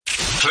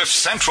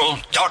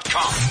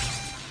CliffCentral.com.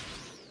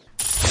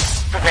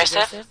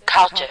 Progressive,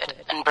 cultured,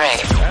 and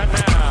brave. And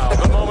now,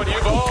 the moment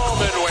you've all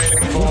been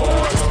waiting for.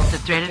 The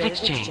Threaded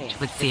Exchange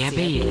with Sia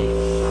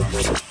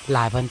Beile.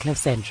 Live on Cliff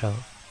Central.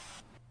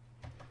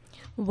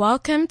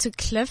 Welcome to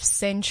Cliff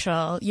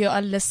Central. You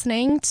are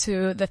listening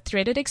to The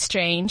Threaded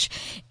Exchange.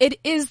 It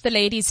is the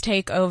ladies'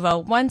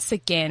 takeover once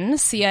again.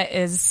 Sia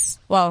is,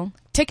 well,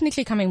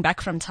 technically coming back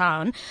from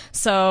town.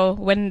 So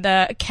when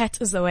the cat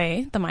is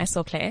away, the mice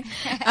will play.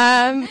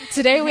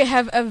 Today we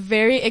have a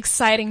very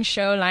exciting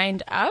show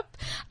lined up.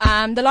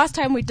 The last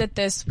time we did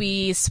this,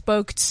 we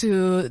spoke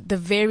to the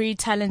very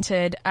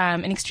talented,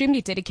 and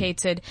extremely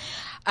dedicated,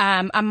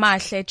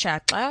 Amahle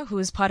Chakla, who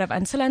is part of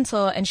Until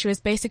Until, and she was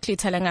basically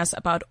telling us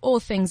about all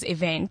things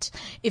events,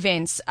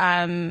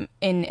 in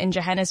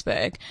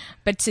Johannesburg.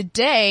 But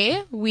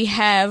today we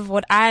have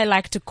what I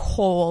like to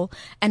call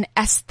an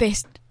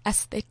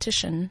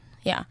aesthetician.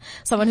 Yeah.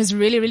 Someone who's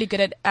really, really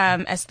good at,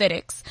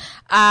 aesthetics.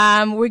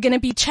 We're going to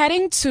be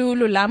chatting to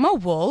Lulama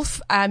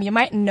Wolf. You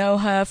might know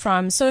her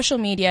from social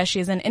media.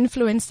 She's an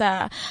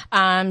influencer.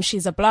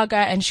 She's a blogger,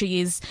 and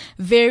she's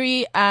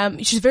very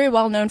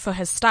well known for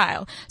her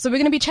style. So we're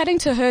going to be chatting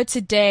to her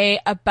today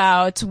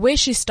about where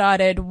she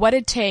started, what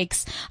it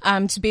takes,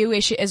 to be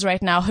where she is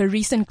right now, her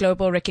recent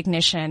global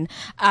recognition,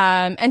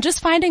 and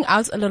just finding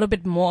out a little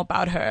bit more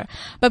about her.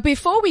 But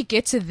before we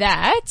get to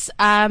that,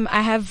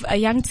 I have a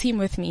young team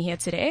with me here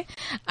today.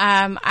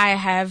 I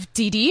have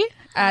Didi,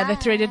 the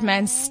Threaded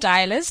Man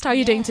stylist. How are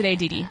you doing today,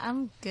 Didi?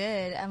 I'm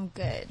good. I'm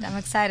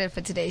excited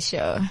for today's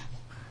show.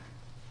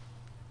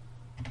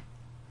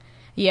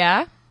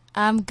 Yeah?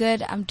 I'm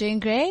good. I'm doing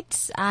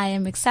great. I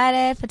am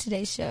excited for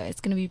today's show.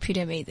 It's going to be pretty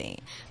amazing.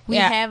 We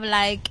have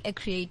like a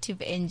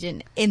creative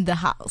engine in the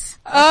house.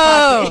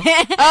 So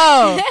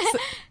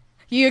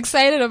you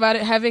excited about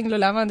it having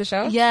Lulama on the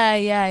show? Yeah.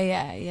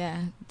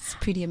 It's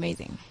pretty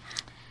amazing.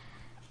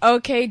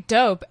 Okay,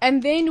 dope.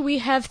 And then we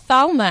have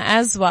Thalma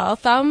as well.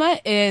 Thalma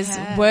is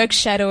work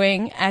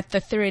shadowing at the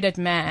Threaded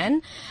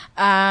Man.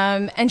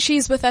 And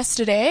she's with us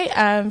today.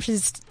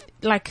 She's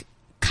like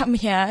come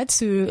here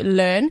to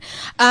learn.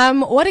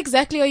 What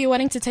exactly are you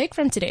wanting to take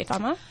from today,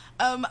 Thalma?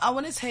 I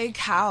want to take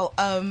how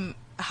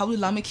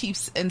Lulama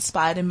keeps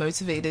inspired and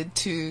motivated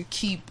to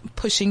keep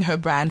pushing her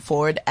brand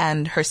forward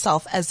and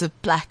herself as a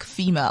black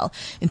female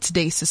in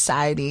today's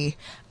society,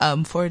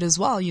 forward as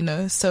well, you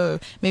know.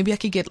 So maybe I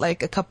could get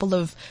like a couple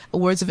of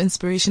words of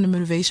inspiration and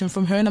motivation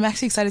from her. And I'm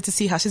actually excited to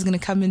see how she's going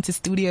to come into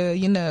studio,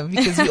 you know,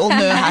 because we all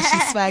know how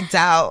she's swagged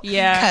out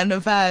kind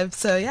of vibe.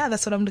 So yeah,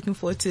 that's what I'm looking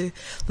forward to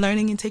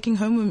learning and taking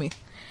home with me.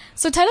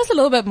 So tell us a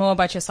little bit more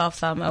about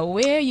yourself, Thalma.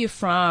 Where are you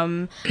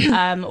from?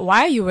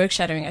 Why are you work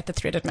shadowing at the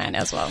Threaded Man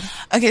as well?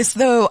 Okay,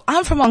 so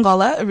I'm from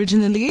Angola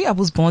originally. I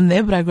was born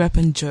there, but I grew up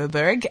in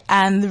Joburg.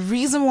 And the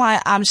reason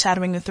why I'm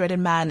shadowing the Threaded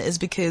Man is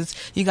because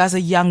you guys are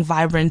young,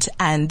 vibrant,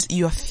 and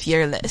you're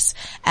fearless.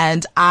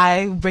 And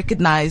I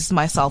recognize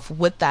myself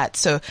with that.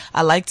 So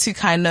I like to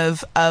kind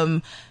of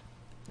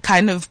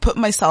put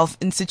myself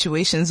in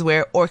situations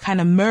where, or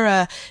kind of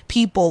mirror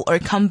people or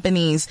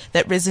companies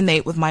that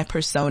resonate with my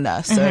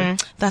persona. So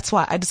that's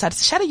why I decided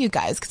to shadow you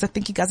guys, because I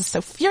think you guys are so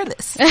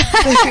fearless.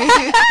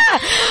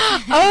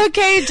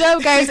 Okay,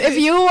 dope, guys. If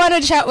you want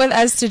to chat with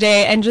us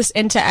today and just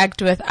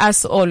interact with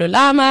us or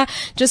Lulama,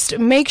 just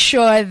make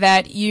sure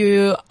that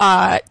you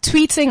are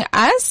tweeting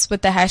us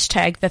with the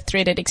hashtag The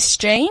Threaded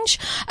Exchange,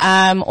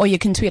 or you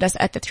can tweet us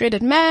at The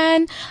Threaded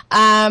Man.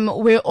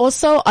 We're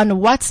also on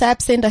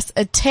WhatsApp. Send us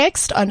a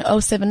text on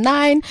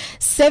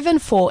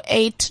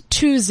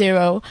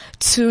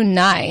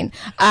 079-748-2029.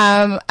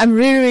 I'm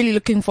really, really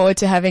looking forward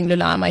to having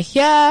Lulama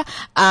here.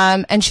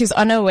 And she's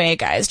on her way,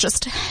 guys.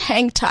 Just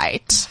hang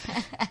tight.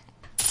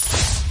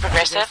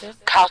 Progressive,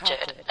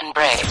 cultured, and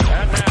brave.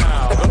 And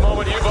now, the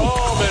moment you've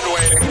all been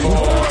waiting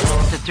for.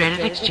 The Threaded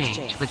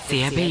Exchange with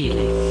Sia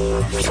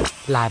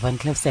Beile. Live on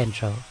Cliff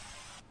Central.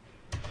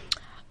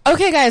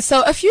 Okay, guys,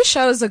 so a few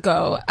shows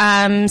ago,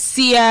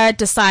 Sia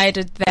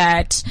decided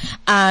that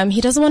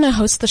he doesn't want to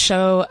host the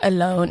show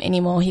alone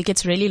anymore. He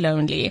gets really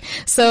lonely.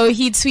 So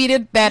he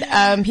tweeted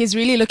that he's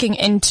really looking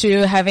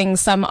into having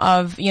some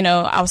of, you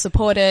know, our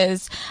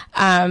supporters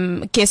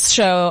guest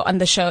show on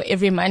the show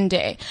every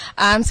Monday.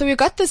 So we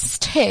got this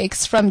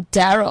text from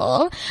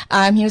Daryl.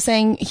 He's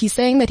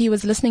saying that he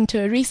was listening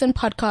to a recent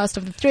podcast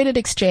of the Threaded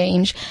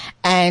Exchange,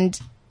 and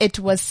it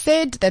was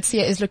said that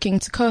Sia is looking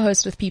to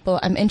co-host with people.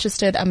 I'm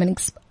interested. I'm an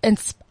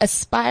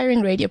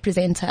aspiring radio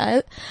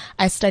presenter.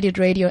 I studied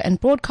radio and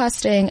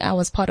broadcasting. I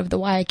was part of the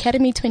Y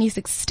Academy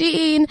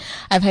 2016.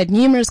 I've had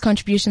numerous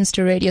contributions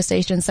to radio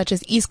stations such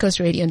as East Coast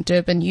Radio and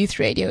Durban Youth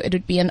Radio. It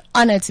would be an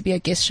honor to be a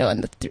guest show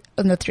on the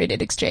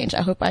Threaded Exchange.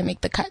 I hope I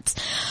make the cuts.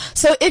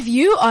 So if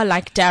you are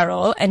like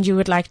Daryl and you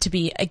would like to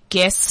be a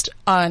guest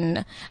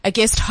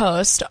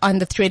host on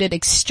the Threaded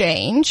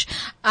Exchange,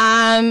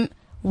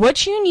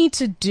 what you need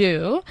to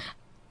do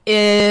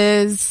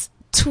is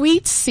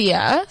tweet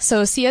Sia.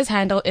 So Sia's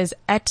handle is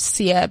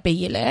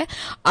 @SiaBeyile.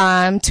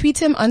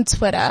 Tweet him on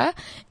Twitter.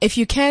 If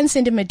you can,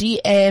 send him a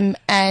DM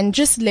and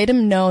just let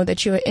him know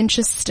that you're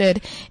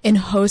interested in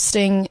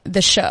hosting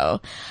the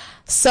show.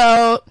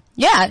 So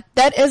yeah,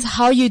 that is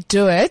how you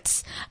do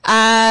it.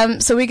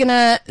 So we're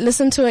gonna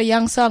listen to a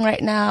young song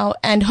right now,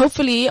 and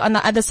hopefully on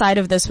the other side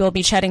of this, we'll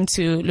be chatting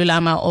to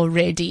Lulama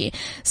already.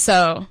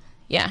 So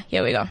yeah,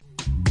 here we go.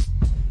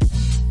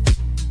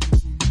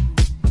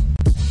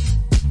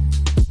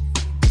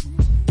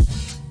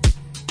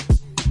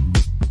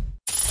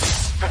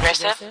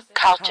 Progressive,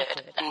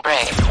 cultured, and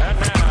brave. And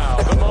now,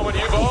 the moment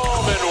you've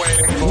all been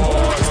waiting for.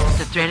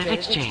 The Threaded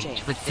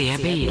Exchange with Sia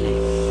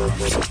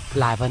Beyile.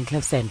 Live on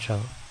Cliff Central.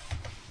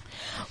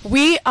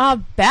 We are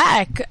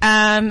back,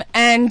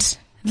 and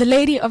the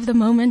lady of the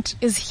moment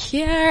is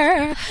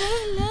here.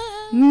 Hello.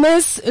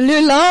 Miss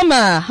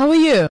Lulama. How are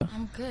you?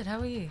 I'm good. How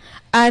are you?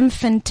 I'm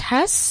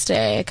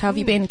fantastic. How have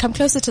you been? Come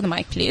closer to the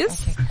mic,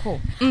 please. Okay, cool.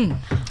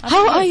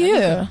 How are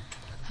you?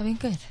 I've been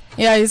good.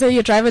 Yeah, you say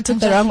your driver took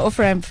the wrong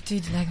off-ramp.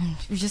 Dude, like,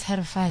 we just had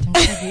a fight. I'm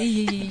just like,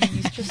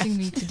 you're stressing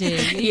me today.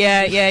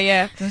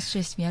 Yeah. Don't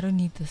stress me. I don't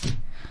need this.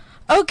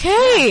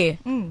 Okay.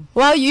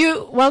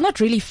 Well,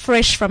 not really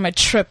fresh from a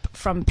trip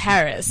from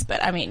Paris,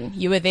 but I mean,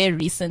 you were there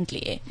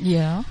recently.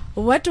 Yeah.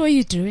 What were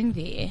you doing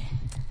there?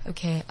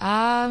 Okay.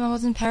 I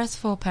was in Paris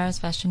for Paris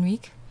Fashion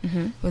Week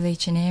with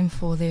H&M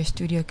for their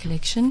studio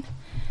collection.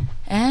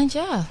 And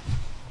yeah,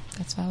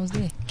 that's why I was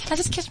there. Can I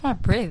just catch my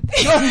breath?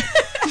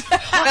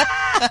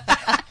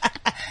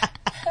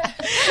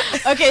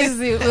 Okay, so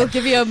we'll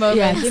give you a moment.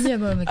 Yeah, give me a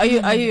moment. Are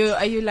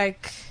you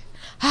like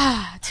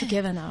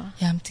together now?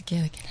 Yeah, I'm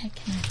together. Can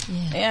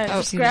I? Yeah,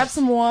 Oh, just grab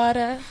some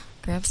water.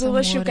 Grab Do some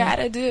what water. you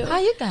gotta do. How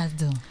you guys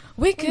doing?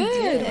 We're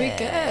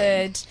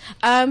good.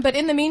 But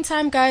in the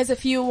meantime, guys,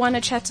 if you want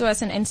to chat to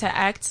us and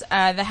interact,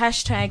 the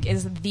hashtag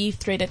is The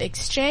Threaded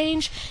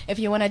Exchange. If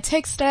you want to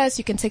text us,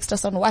 you can text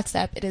us on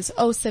WhatsApp. It is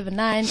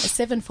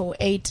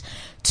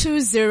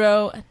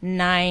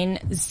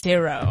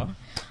 079-748-2090.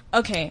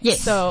 Okay.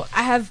 Yes. So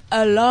I have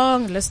a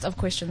long list of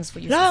questions for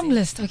you. Long Sissy.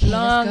 list. Okay,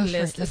 Long let's go for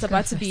list. it. Let's It's go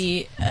about for to it.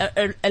 be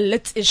a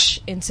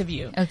lit-ish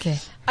interview. Okay.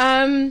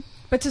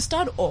 But to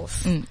start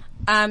off,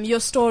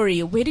 your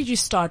story, where did you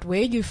start?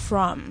 Where are you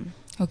from?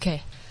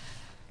 Okay.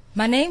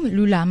 My name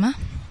Lulama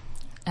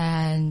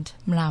and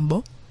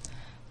Mlambo,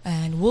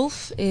 and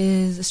Wolf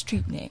is a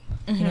street name.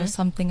 You know,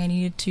 something I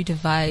needed to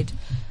divide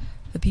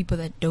the people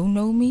that don't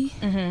know me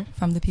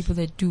from the people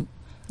that do.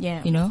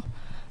 Yeah. You know,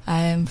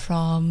 I am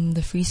from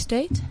the Free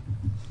State,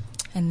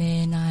 and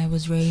then I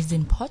was raised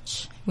in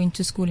Potch. Went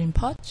to school in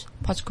Potch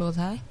Girls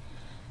High,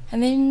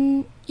 and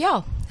then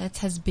yeah, that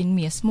has been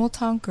me, a small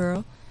town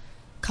girl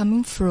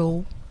coming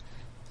through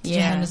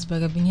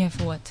Johannesburg. I've been here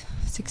for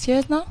 6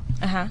 years now.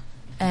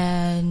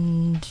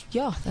 And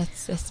yeah,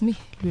 that's me,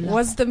 Lula.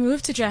 Was the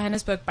move to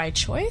Johannesburg by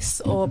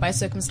choice or by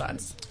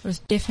circumstance? It was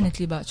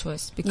definitely by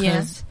choice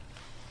because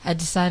I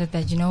decided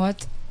that, you know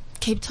what,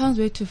 Cape Town's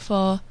way too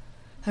far.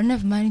 I don't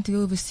have money to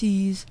go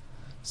overseas,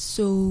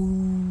 so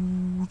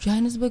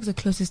Johannesburg's the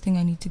closest thing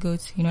I need to go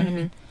to. You know what I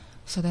mean?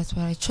 So that's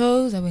what I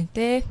chose. I went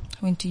there. I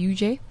went to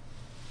UJ,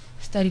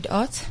 studied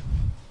art,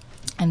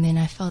 and then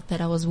I felt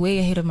that I was way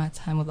ahead of my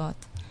time with art.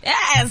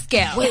 Yes,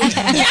 girl.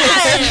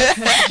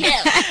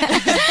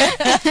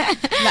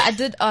 I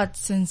did art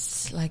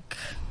since like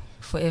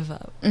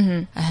forever.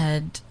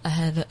 I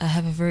have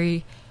a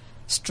very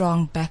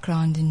strong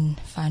background in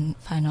fine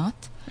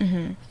art,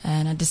 and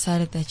I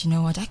decided that, you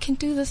know what, I can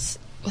do this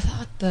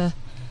without the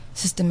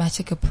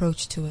systematic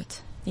approach to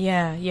it.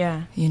 Yeah.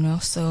 You know,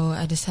 so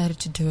I decided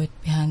to do it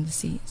behind the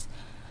scenes.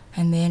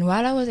 And then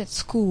while I was at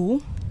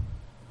school,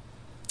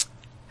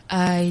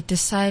 I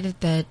decided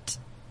that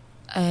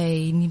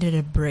I needed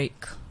a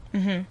break.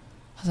 I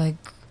was like,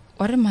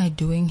 what am I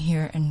doing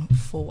here and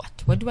for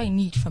what? What do I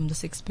need from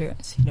this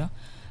experience, you know?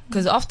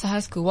 Because after high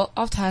school,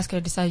 I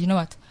decided, you know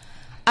what?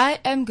 I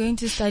am going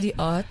to study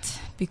art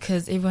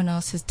because everyone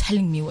else is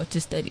telling me what to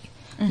study.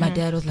 My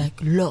dad was like,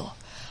 law.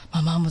 My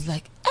mom was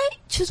like, hey,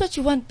 choose what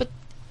you want, but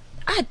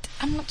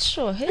I'm not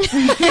sure. Hey?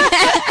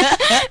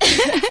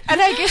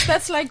 And I guess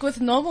that's like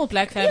with normal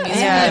black families,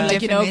 Yeah,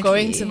 like, you know,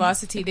 going definitely. to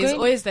varsity, there's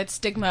always that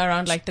stigma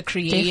around like the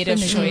creative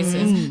Definitely.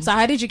 choices. So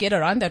how did you get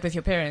around that with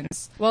your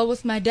parents? Well,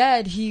 with my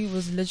dad, he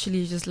was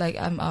literally just like,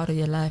 I'm out of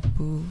your life,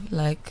 boo.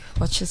 Like,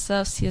 watch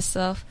yourself, see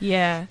yourself.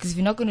 Yeah. Because if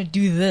you're not going to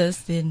do this,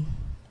 then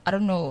I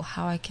don't know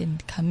how I can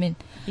come in.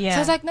 Yeah. So I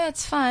was like, no,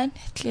 it's fine.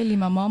 Clearly,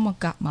 my mama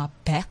got my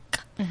back.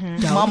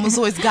 Mama's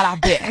always got our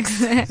backs.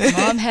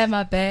 Mom had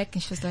my back,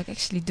 and she was like,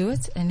 actually do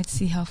it, and let's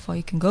see how far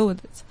you can go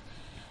with it.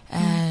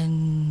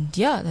 And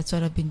yeah, that's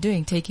what I've been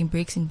doing, taking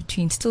breaks in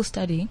between, still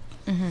studying,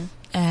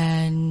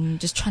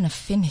 and just trying to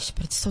finish,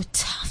 but it's so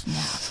tough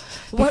now.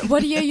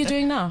 What year are you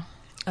doing now?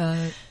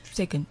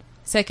 Second.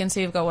 Second, so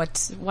you've got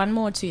what? 1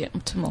 more, 2 years?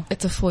 2 more.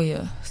 It's a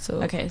 4-year.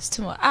 So Okay, it's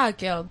 2 more. Ah,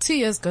 girl, 2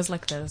 years goes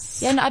like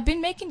this. yeah, and I've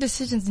been making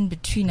decisions in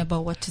between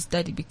about what to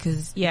study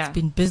because Yeah. it's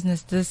been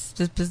business this,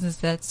 business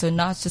that. So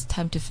now it's just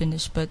time to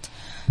finish. But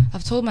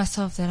I've told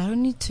myself that I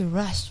don't need to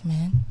rush,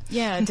 man.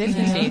 Yeah,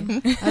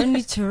 definitely. I don't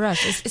need to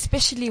rush,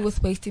 especially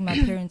with wasting my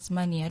parents'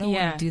 money. I don't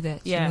Yeah. want to do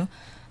that. Yeah. You know?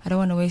 I don't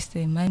want to waste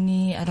their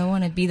money. I don't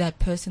want to be that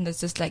person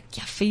that's just like,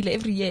 yeah, fail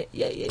every year.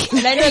 Yeah.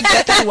 And I know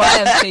exactly why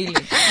I'm failing.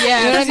 Yeah,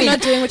 You know what I because you're mean?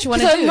 not doing what you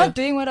want to So do. I'm not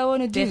doing what I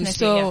want to do. Definitely,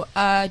 So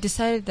I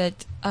decided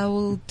that I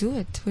will do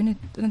it. When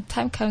the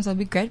time comes, I'll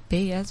be grad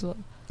bay as well.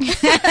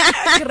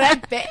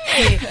 Grad Bay.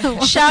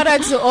 Shout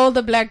out to all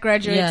the black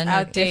graduates Yeah, no,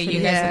 out there. You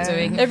definitely. guys Yeah. are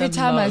doing Every the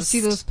time I most.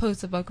 see those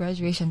posts about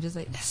graduation, I'm just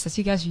like, yes,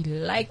 you guys really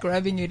like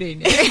rubbing it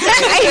in.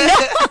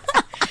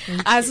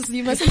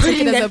 You must take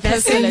it as a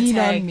personal gasoline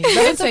attack. on me.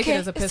 Don't It's take okay. it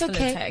as a It's personal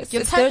okay. attack.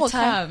 Your It's time their will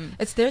time. come.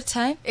 It's their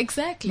time.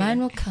 Exactly. Mine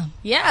will come.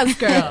 Yes,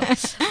 girl.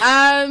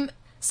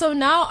 So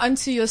now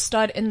onto your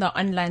start in the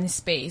online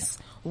space.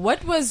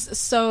 What was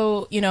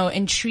so,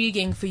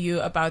 intriguing for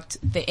you about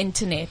the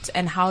internet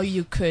and how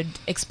you could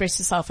express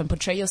yourself and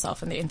portray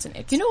yourself on the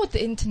internet? You know, with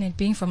the internet,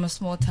 being from a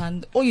small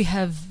town, all you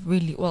have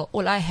really,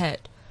 all I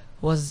had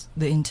was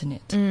the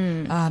internet.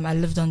 I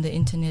lived on the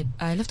internet.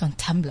 I lived on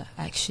Tumblr,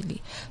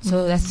 actually.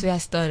 So that's where I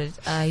started.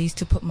 I used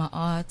to put my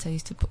art. I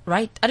used to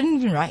write. I didn't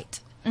even write.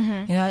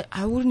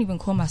 I wouldn't even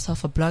call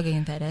myself a blogger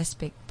in that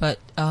aspect. But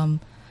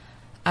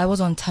I was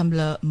on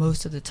Tumblr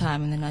most of the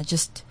time. And then I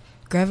just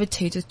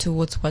gravitated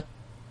towards what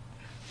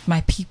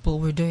my people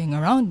were doing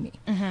around me.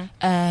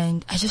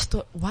 And I just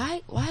thought,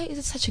 why is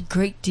it such a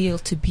great deal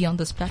to be on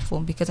this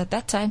platform? Because at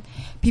that time,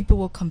 people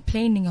were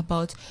complaining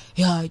about,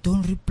 I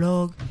don't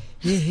reblog.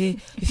 Yeah,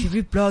 if you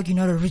reblog, you're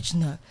not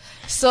original.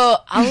 So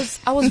I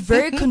was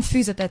very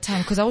confused at that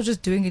time because I was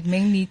just doing it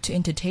mainly to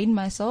entertain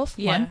myself.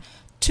 Yeah. 1,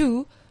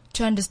 2,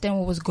 to understand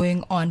what was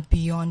going on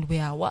beyond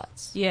where I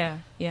was. Yeah.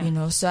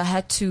 So I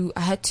had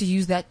to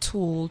use that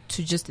tool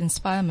to just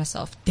inspire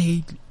myself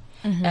daily.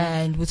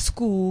 And with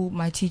school,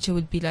 my teacher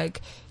would be like,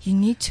 you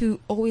need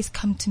to always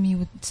come to me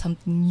with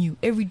something new.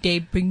 Every day,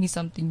 bring me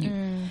something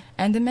new.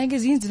 And the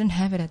magazines didn't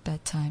have it at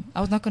that time.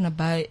 I was not going to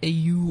buy a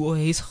U or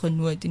a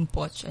Huisgenoot in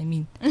Potch. I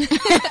mean,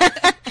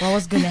 what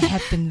was going to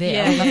happen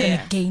there? I was not going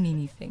to gain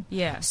anything.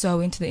 Yeah. So I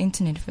went to the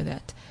internet for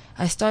that.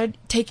 I started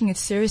taking it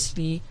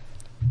seriously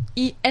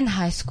in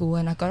high school,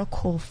 and I got a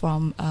call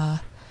from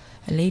a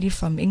lady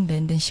from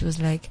England, and she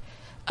was like,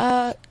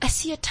 I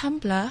see a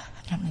Tumblr. And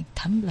I'm like,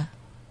 Tumblr?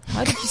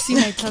 How did you see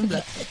my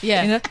Tumblr?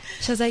 Yeah.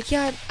 She was like,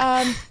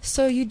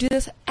 so you do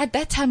this. At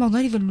that time, I was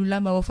not even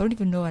Lulama Wolf. I don't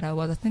even know what I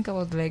was. I think I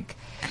was like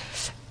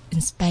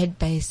inspired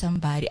by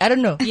somebody. I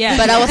don't know. Yeah.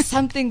 But I was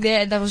something there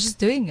and I was just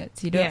doing it,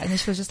 Yeah. And then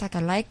she was just like, I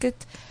like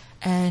it.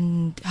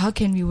 And how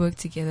can we work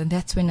together? And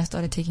that's when I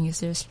started taking it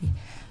seriously.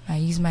 I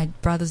used my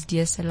brother's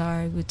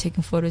DSLR. We were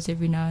taking photos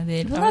every now and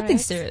then. Well, nothing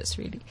Alright. serious,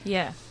 really.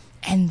 Yeah.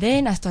 And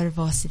then I started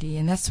Varsity.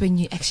 And that's when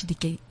you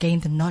actually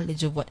gain the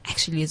knowledge of what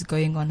actually is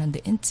going on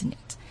the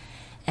internet.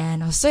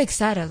 And I was so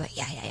excited. I was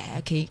like,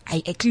 okay,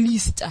 I at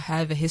least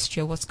have a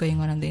history of what's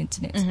going on the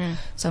internet.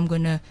 So I'm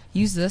going to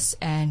use this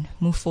and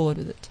move forward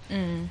with it.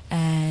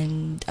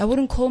 And I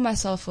wouldn't call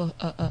myself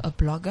a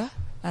blogger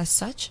as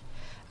such.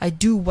 I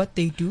do what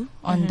they do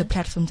on the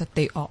platforms that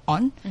they are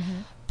on.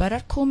 But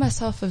I'd call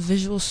myself a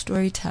visual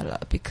storyteller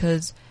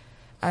because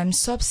I'm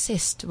so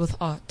obsessed with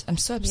art. I'm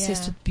so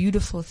obsessed with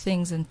beautiful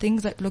things and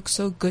things that look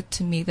so good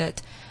to me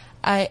that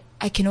I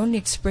can only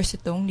express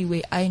it the only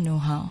way I know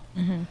how.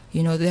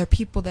 There are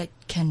people that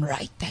can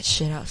write that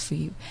shit out for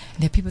you. And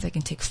there are people that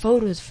can take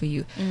photos for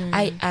you.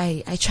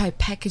 I try to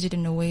package it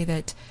in a way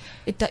that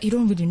you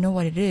don't really know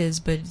what it is,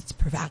 but it's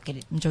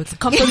provocative. I'm joking.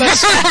 Composition.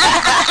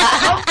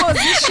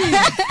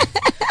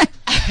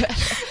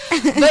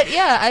 But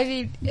yeah, I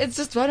mean, it's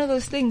just one of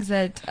those things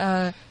that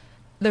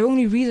the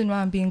only reason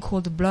why I'm being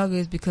called a blogger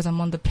is because I'm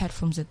on the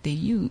platforms that they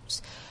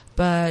use.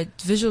 But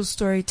visual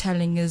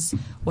storytelling is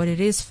what it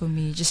is for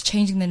me, just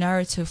changing the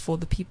narrative for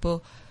the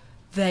people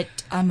that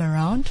I'm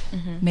around,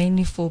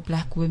 mainly for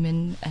black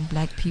women and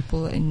black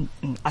people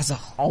as a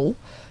whole,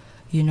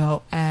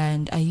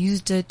 and I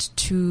used it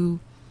to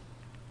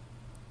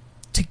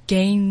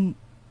gain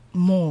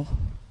more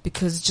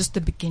because it's just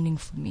the beginning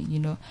for me,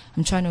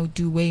 I'm trying to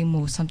do way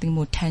more, something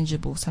more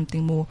tangible,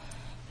 something more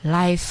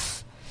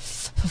life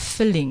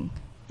fulfilling,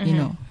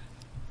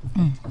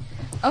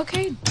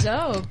 Okay,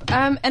 dope.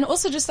 And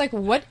also just like,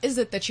 what is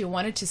it that you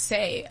wanted to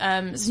say?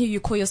 So you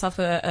call yourself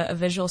a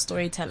visual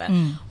storyteller.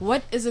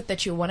 What is it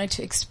that you wanted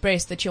to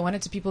express, that you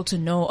wanted people to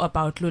know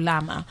about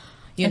Lulama?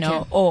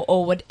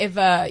 Or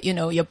whatever,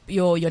 your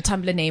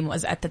Tumblr name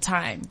was at the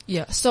time.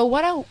 Yeah. So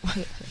what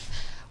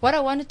I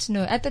wanted to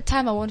know at the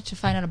time, I wanted to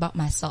find out about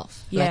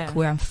myself, like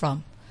where I'm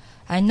from.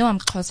 I know I'm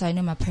Xhosa. I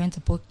know my parents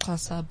are both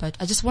Xhosa, but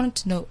I just wanted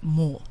to know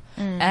more.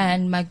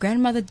 And my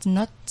grandmother did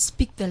not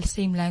speak the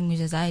same language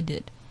as I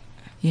did,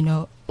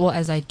 or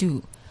as I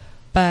do.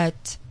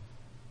 But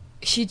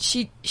she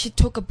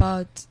talked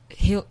about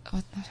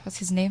what's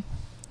his name?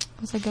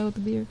 What's that guy with the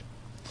beard?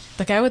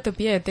 The guy with the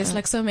beard. There's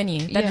like so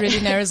many. That really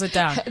narrows it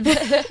down.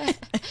 The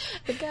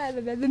guy,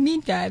 the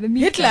mean guy, the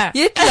mean Hitler. guy.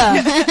 Hitler.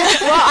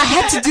 Well, I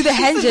had to do the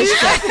hand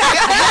gesture.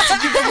 I had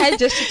to do the hand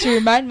gesture to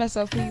remind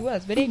myself who he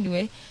was. But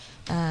anyway,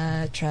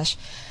 trash.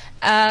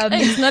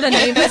 It's not a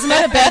name. It's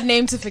not a bad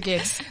name to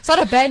forget. It's not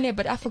a bad name,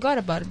 but I forgot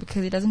about it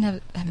because it doesn't have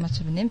that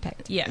much of an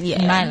impact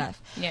in my life.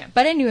 Yeah.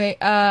 But anyway,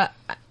 I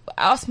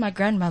asked my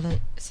grandmother,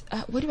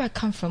 where do I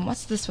come from?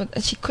 What's this one?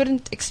 And she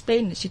couldn't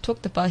explain it. She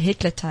talked about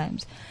Hitler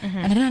times.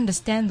 And I didn't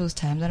understand those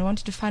times. And I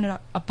wanted to find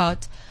out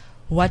about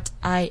what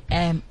I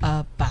am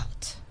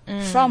about.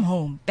 From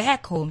home,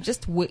 back home,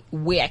 just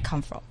where I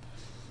come from.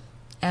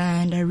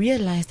 And I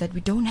realized that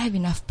we don't have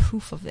enough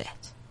proof of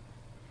that.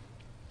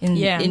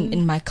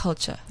 In my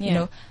culture, you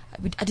know,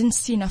 I didn't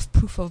see enough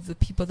proof of the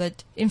people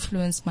that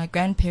influenced my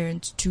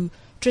grandparents to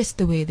dress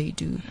the way they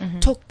do,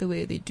 talk the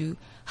way they do,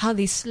 how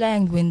they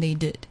slanged when they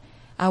did.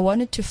 I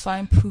wanted to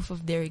find proof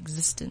of their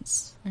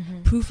existence,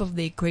 proof of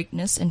their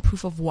greatness, and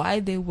proof of why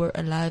they were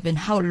alive and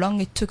how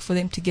long it took for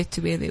them to get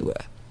to where they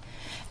were.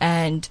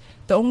 And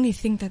the only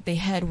thing that they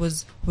had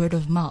was word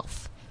of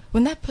mouth.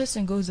 When that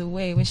person goes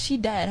away, when she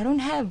died, I don't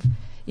have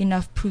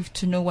enough proof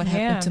to know what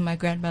happened to my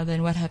grandmother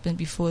and what happened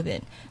before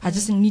then. I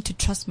just need to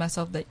trust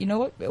myself that, you know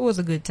what, it was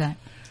a good time.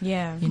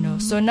 Yeah. You know,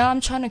 so now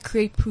I'm trying to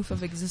create proof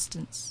of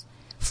existence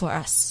for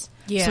us.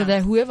 Yeah. So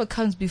that whoever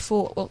comes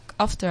before or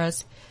after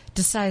us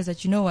decides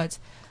that, you know what,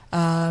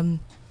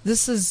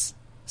 this is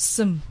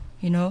Sim,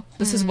 you know,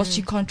 this is what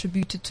she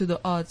contributed to the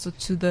arts or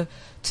to the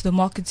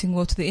marketing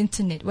or to the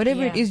internet.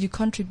 Whatever it is you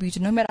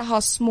contributed, no matter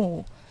how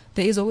small,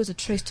 there is always a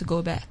trace to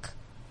go back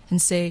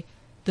and say,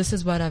 this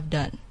is what I've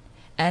done.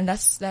 And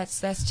that's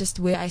just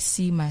where I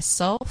see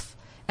myself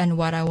and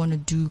what I want to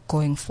do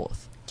going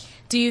forth.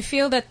 Do you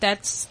feel that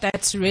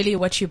that's really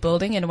what you're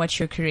building and what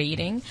you're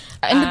creating?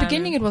 In the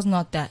beginning, it was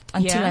not that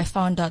until I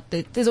found out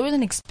that there's always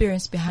an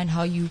experience behind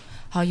how you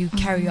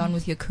carry on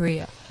with your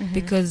career.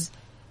 Because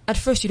at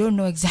first you don't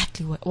know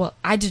exactly well,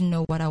 I didn't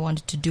know what I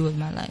wanted to do with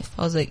my life.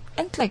 I was like,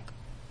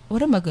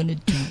 what am I going to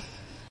do?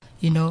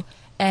 You know?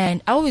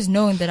 And I always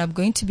known that I'm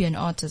going to be an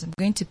artist. I'm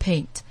going to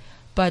paint.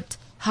 But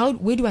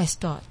where do I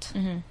start?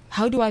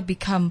 How do I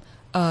become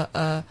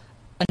an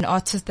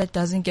artist that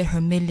doesn't get her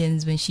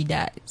millions when she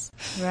dies?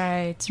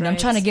 Right. I'm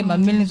trying to get my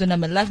millions when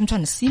I'm alive. I'm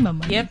trying to see my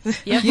money. Yep.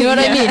 You know what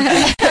I mean?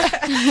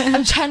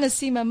 I'm trying to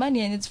see my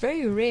money, and it's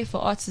very rare for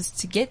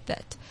artists to get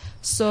that.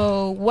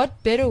 So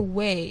what better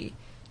way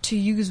to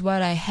use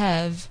what I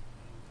have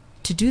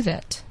to do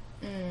that?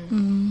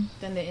 Than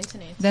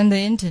the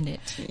internet.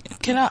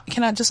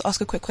 Can I just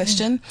ask a quick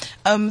question?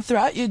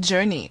 Throughout your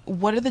journey,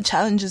 what are the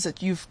challenges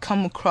that you've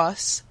come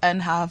across,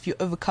 and how have you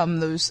overcome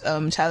those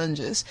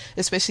challenges,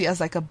 especially as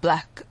like a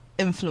black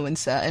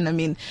influencer? And I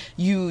mean,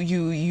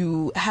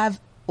 you have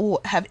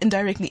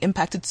indirectly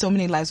impacted so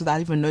many lives without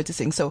even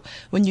noticing. So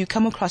when you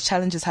come across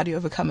challenges, how do you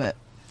overcome it?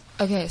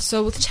 Okay,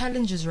 so with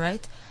challenges,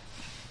 right?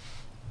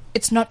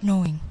 It's not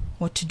knowing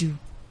what to do.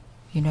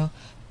 You know,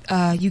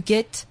 you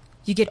get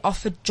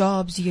offered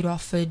jobs, you get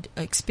offered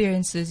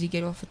experiences, you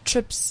get offered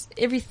trips,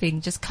 everything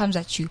just comes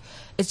at you.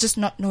 It's just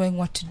not knowing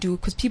what to do,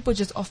 because people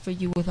just offer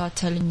you without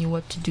telling you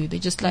what to do. They're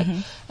just like,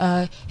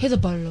 here's a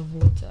bottle of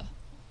water.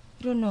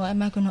 You don't know,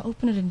 am I going to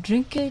open it and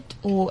drink it,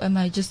 or am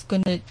I just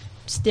going to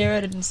stare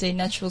at it and say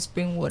natural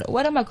spring water?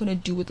 What am I going to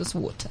do with this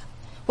water?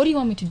 What do you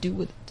want me to do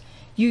with it?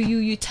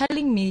 You're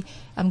telling me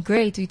I'm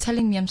great, you're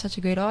telling me I'm such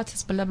a great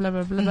artist, blah, blah,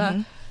 blah, blah,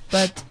 blah.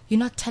 But you're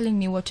not telling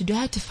me what to do. I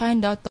had to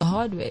find out the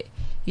hard way.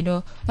 You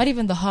know, not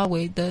even the hard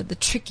way, the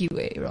tricky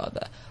way,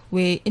 rather,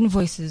 where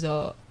invoices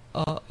are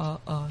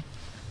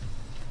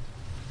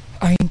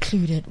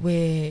included,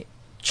 where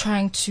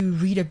trying to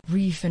read a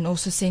brief and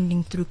also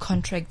sending through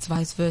contracts,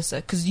 vice versa.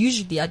 Because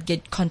usually I'd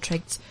get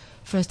contracts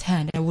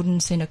firsthand. I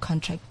wouldn't send a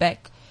contract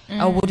back.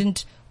 I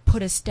wouldn't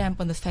put a stamp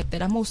on the fact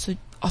that I'm also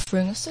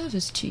offering a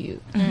service to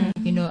you.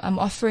 You know, I'm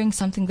offering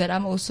something that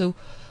I'm also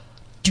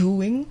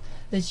doing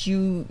that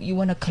you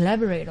want to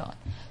collaborate on.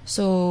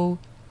 So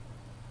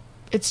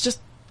it's just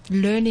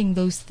learning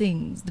those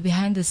things, the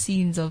behind the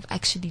scenes of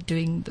actually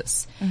doing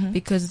this,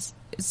 because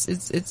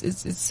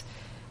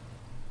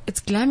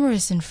it's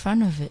glamorous in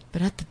front of it,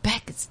 but at the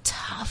back it's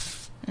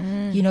tough.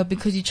 You know,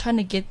 because you're trying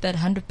to get that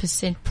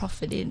 100%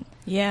 profit in,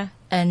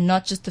 and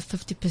not just the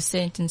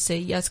 50% and say,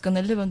 it's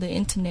gonna live on the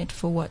internet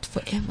for what,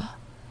 forever.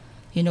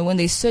 You know, when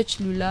they search,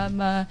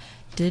 Lulama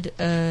did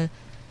a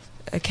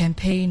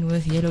campaign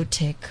with Yellow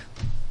Tech.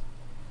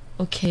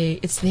 Okay,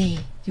 it's there.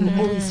 You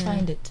will always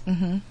find it.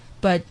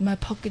 But my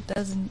pocket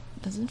doesn't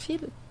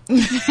feel it.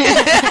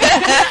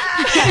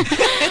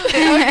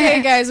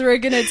 Okay, guys, we're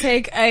gonna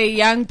take a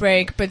young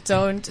break, but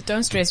don't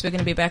stress. We're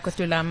gonna be back with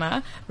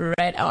Lulama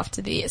right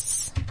after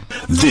this.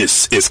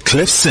 This is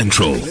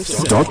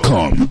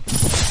CliffCentral.com.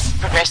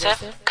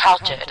 Progressive,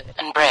 cultured,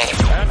 and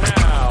brave. And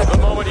now, the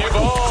moment you've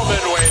all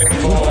been waiting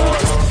for.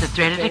 The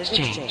Threaded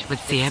Exchange with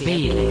Sia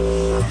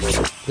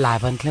Beile.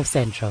 Live on Cliff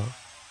Central.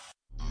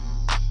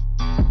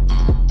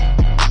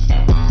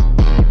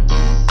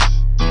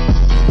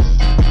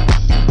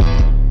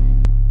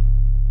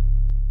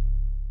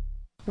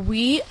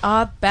 we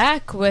are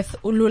back with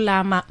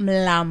Ululama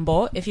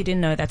Mlambo. If you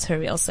didn't know, that's her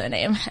real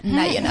surname.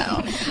 Now you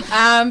know.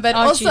 But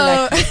Aren't you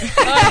also, lucky?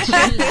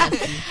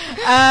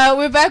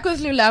 we're back with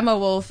Lulama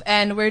Wolf,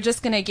 and we're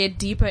just gonna get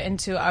deeper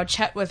into our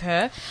chat with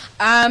her.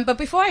 But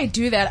before I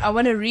do that, I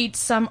want to read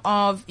some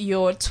of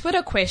your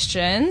Twitter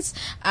questions.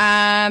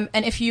 And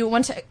if you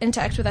want to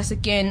interact with us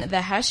again, the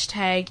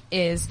hashtag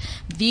is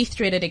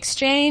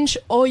 #TheThreadedExchange,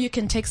 or you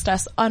can text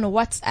us on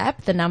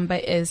WhatsApp. The number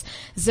is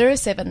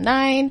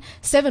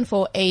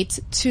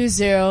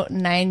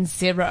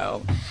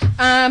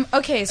 079-748-2090.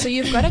 Okay, so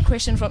you've got a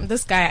question from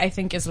this guy. I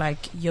think is like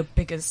your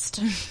biggest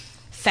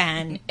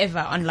fan ever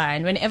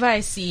online. Whenever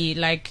I see,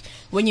 like,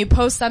 when you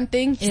post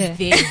something, he's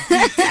there.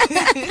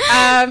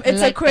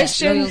 It's like a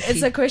question. that,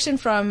 It's a question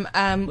from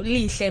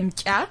Lihle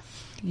Mtya.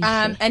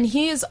 And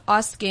he is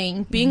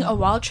asking, being a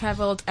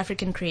well-traveled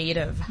African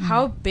creative,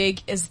 how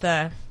big is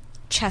the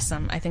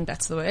chasm? I think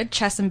that's the word.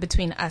 Chasm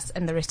between us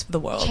and the rest of the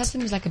world.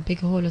 Chasm is like a big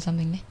hole or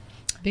something, ne?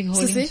 Big hole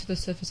Sissy? into the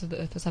surface of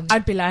the earth or something.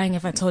 I'd be lying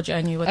if I told you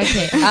I knew what.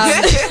 Okay.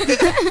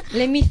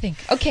 Let me think.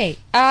 Okay.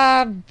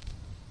 Let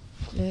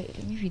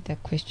me read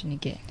that question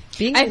again.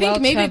 Being I a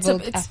think maybe it's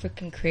well-traveled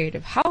African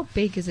creative, how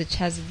big is the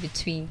chasm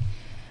between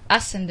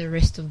us and the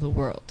rest of the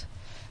world?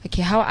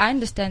 Okay, how I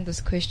understand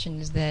this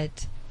question is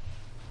that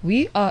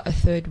we are a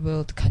third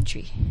world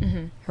country,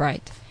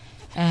 right?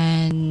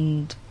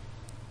 And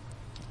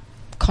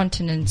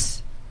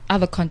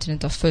other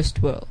continents are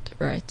first world,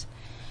 right?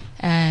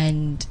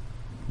 And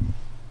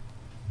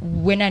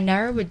when I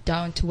narrow it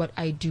down to what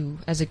I do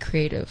as a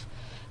creative,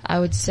 I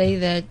would say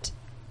that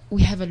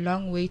we have a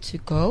long way to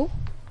go,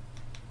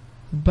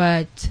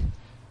 but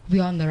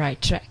we're on the right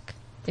track,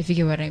 if you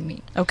get what I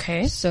mean.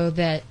 Okay. So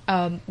that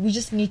we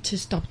just need to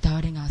stop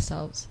doubting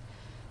ourselves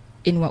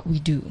in what we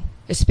do,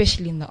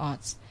 especially in the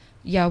arts.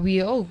 Yeah,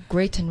 we are all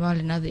great and well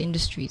in other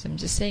industries. I'm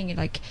just saying,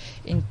 like,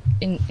 in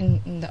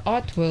the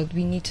art world,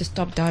 we need to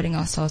stop doubting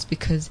ourselves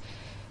because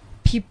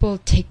people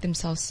take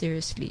themselves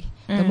seriously.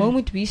 The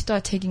moment we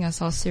start taking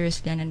ourselves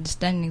seriously and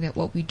understanding that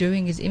what we're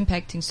doing is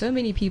impacting so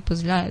many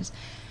people's lives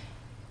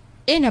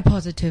in a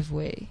positive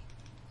way,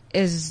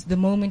 is the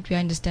moment we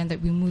understand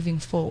that we're moving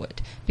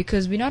forward.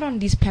 Because we're not on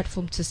these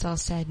platforms to sell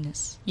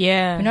sadness.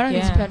 Yeah. We're not on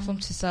these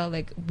platforms to sell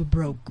like we're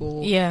broke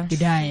or Yeah. you're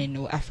dying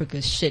or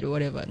Africa's shit or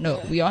whatever. No,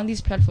 we're on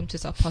these platforms to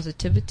sell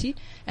positivity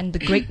and the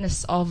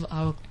greatness of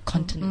our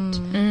continent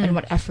and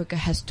what Africa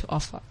has to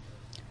offer.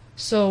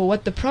 So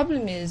what the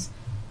problem is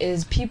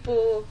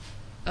people,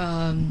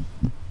 some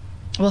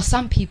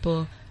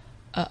people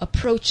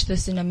approach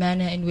this in a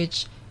manner in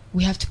which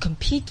we have to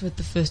compete with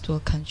the first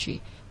world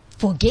country,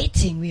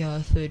 forgetting we are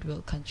a third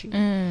world country.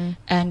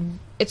 And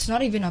it's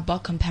not even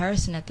about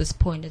comparison at this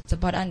point. It's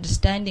about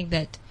understanding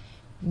that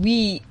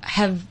we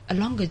have a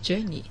longer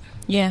journey,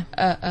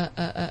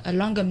 a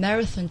longer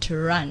marathon to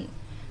run,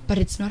 but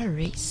it's not a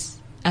race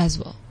as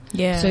well.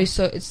 Yeah.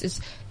 So it's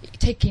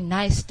taking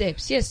nice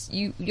steps. Yes,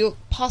 you'll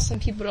pass some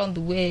people on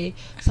the way.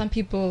 Some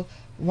people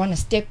want to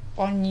step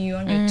on you,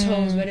 on your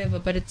toes, whatever.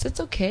 But it's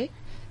okay.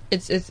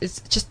 It's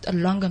just a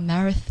longer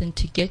marathon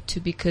to get to,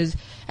 because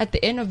at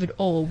the end of it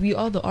all, we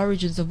are the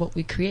origins of what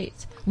we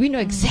create. We know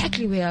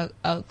exactly where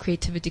our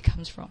creativity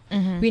comes from.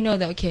 We know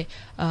that, okay,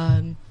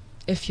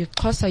 if you're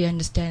Xhosa, you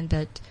understand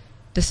that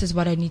this is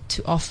what I need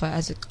to offer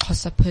as a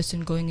Xhosa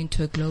person going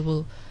into a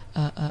global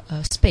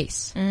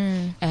space.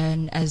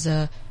 And as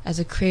a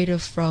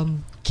creative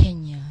from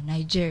Kenya,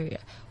 Nigeria,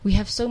 we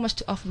have so much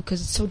to offer because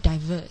it's so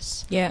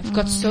diverse. Yeah. We've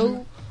got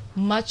so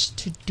much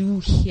to do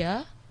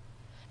here.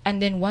 And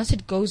then once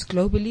it goes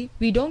globally,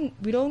 we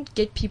don't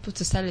get people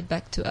to sell it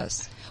back to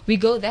us. We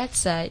go that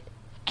side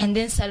and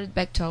then sell it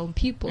back to our own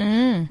people,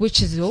 which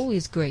is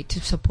always great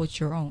to support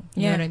your own.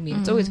 You know what I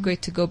mean? It's always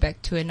great to go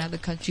back to another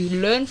country,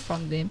 learn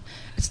from them.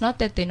 It's not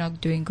that they're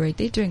not doing great.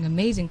 They're doing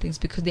amazing things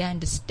because they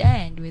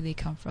understand where they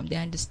come from. They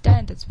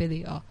understand that's where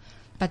they are.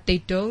 But they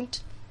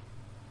don't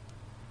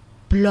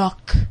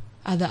block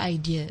other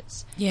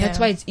ideas. Yeah. That's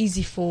why it's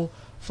easy for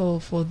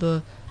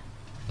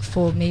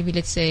maybe,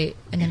 let's say,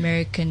 an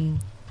American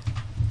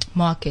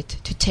market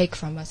to take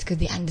from us because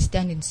they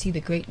understand and see the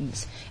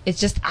greatness. It's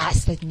just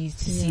us that needs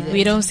to see that.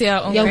 We don't see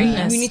our own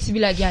greatness. We need to be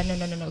like,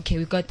 no, okay,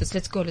 we got this,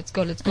 let's go, let's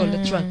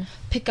run,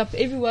 pick up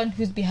everyone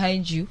who's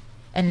behind you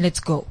and let's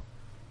go,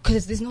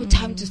 because there's no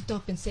time to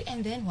stop and say,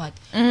 and then what?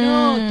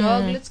 No,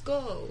 dog, let's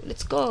go,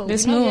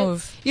 Let's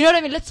move. You know what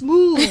I mean? Let's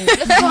move,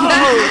 let's go.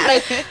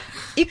 Like,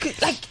 you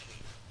could, like,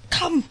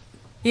 come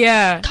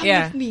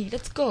with me,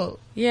 let's go.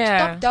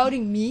 Stop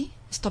doubting me,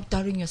 stop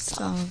doubting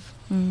yourself.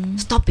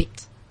 Stop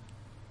it.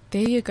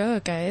 There you go,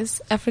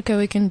 guys. Africa,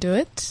 we can do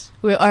it.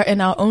 We are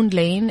in our own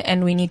lane,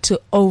 and we need to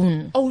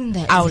own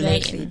that our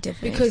exactly. lane.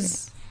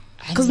 Because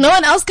no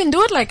one else can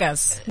do it like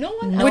us. No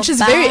one else. Which is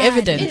very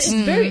evident. It's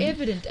very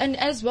evident. And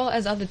as well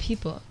as other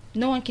people.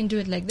 No one can do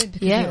it like that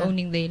because they're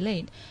owning their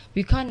lane.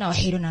 We can't now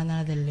hate on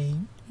another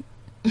lane.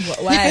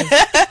 Why?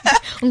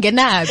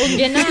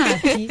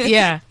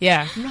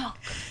 Yeah.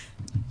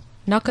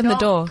 Knock on the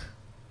door.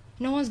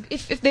 No one's.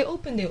 If they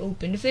open, they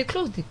open. If they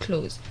close, they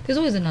close. There's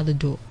always another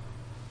door.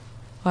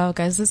 Wow,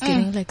 guys, this is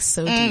getting like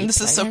so deep. This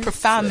is so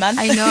profound, man.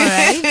 I know,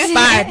 right?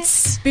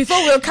 But before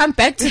we'll come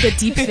back to the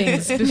deep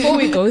things, before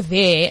we go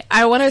there,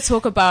 I want to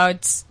talk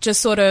about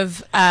just sort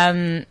of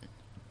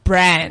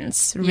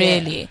brands,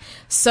 really. Yeah.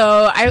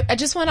 So I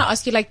just want to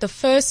ask you, like, the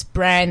first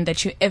brand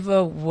that you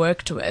ever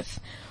worked with,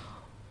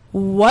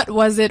 what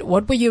was it?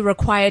 What were you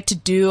required to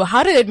do?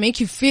 How did it make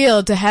you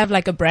feel to have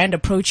like a brand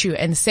approach you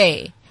and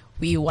say,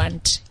 we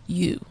want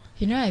you?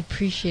 You know, I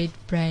appreciate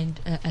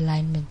brand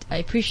alignment. I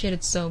appreciate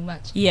it so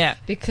much. Yeah.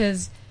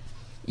 Because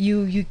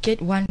you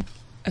get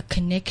a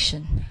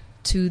connection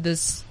to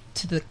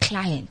the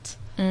client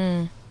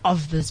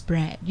of this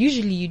brand.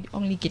 Usually you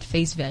only get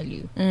face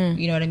value.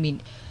 You know what I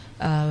mean?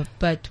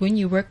 But when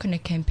you work on a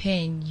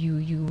campaign,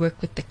 you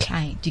work with the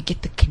client. You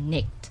get the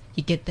connect.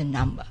 You get the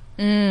number.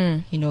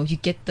 You know, you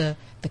get the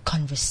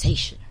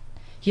conversation.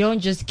 You don't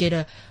just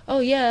get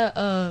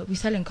we're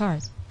selling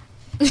cars.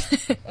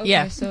 Okay,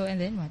 Yeah. so, and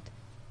then what?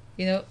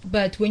 You know,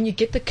 but when you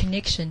get the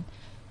connection,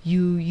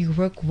 you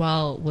work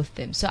well with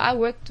them. So I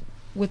worked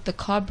with the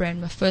car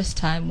brand my first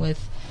time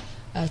with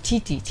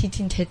Titi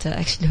Nteta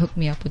actually hooked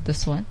me up with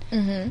this one.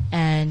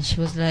 And she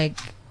was like,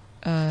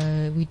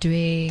 we're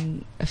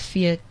doing a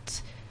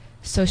Fiat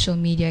social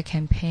media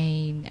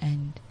campaign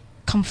and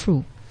come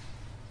through.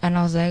 And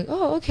I was like,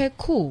 oh, okay,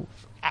 cool.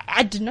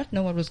 I did not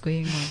know what was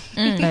going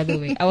on, by the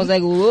way. I was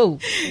like, whoa,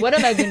 what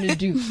am I going to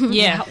do?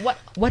 Yeah.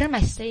 What am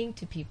I saying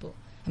to people?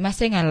 Am I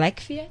saying I like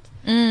Fiat?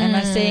 Am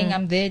I saying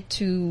I'm there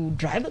to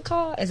drive a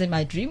car? Is it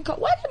my dream car?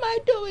 What am I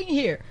doing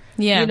here?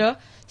 Yeah. You know?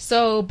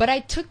 So, but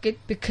I took it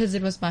because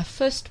it was my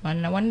first one.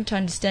 And I wanted to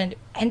understand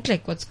and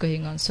like what's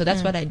going on. So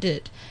that's what I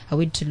did. I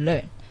went to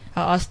learn.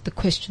 I asked the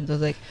questions. I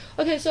was like,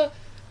 okay, so,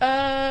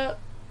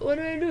 what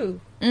do I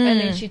do? And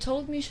then she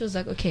told me, she was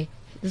like, okay,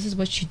 this is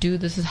what you do.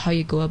 This is how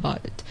you go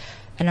about it.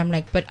 And I'm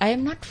like, but I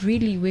am not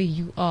really where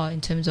you are in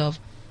terms of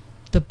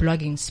the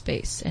blogging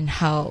space and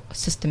how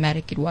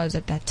systematic it was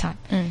at that time.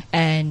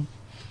 And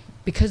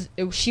because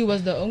she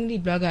was the only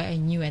blogger I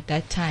knew at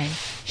that time,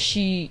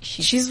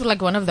 She's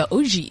like one of the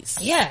OGs.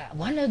 yeah,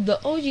 one of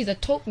the OGs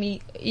that taught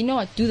me, you know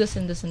what, do this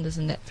and this and this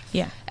and that.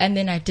 Yeah. And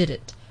then I did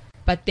it.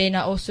 But then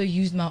I also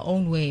used my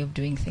own way of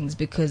doing things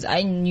because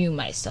I knew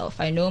myself.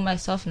 I know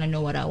myself and I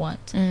know what I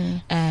want.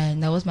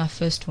 And that was my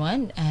first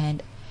one.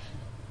 And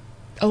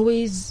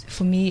always,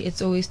 for me,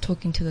 it's always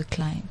talking to the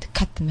client.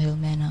 Cut the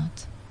middleman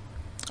out.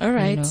 All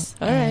right. You know?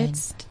 All And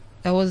right.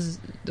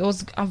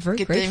 I'm very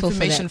Get the grateful for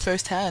information that.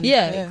 firsthand.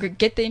 Yeah,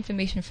 get the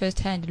information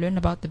firsthand, learn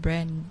about the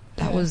brand.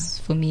 That was,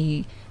 for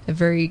me, a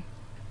very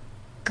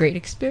great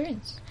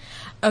experience.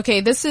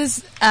 Okay, this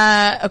is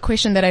a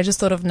question that I just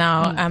thought of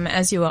now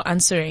as you were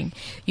answering.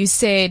 You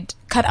said,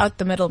 cut out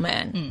the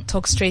middleman,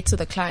 talk straight to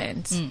the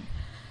client.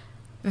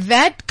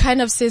 That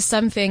kind of says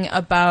something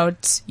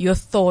about your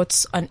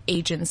thoughts on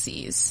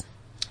agencies.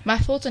 My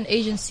thoughts on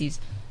agencies.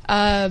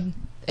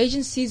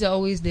 Agencies are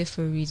always there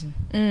for a reason.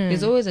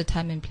 There's always a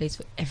time and place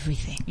for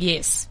everything.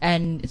 Yes.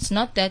 And it's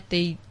not that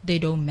they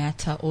don't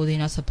matter or they're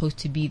not supposed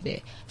to be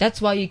there.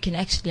 That's why you can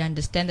actually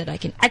understand that I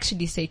can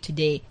actually say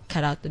today,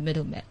 cut out the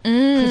middleman.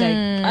 Because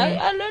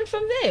I learned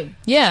from them.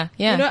 Yeah,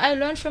 yeah. You know, I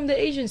learned from the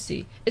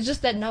agency. It's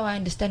just that now I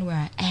understand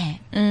where I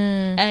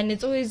am. And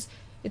it's always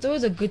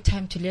a good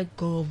time to let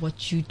go of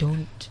what you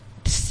don't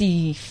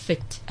see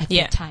fit at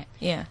the time.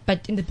 Yeah.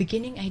 But in the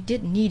beginning, I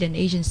did need an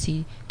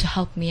agency to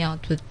help me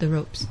out with the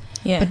ropes.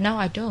 Yeah. But now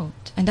I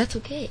don't. And that's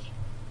okay.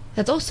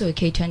 That's also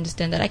okay to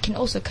understand that I can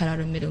also cut out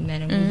a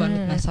middleman and move on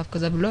with myself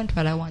because I've learned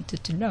what I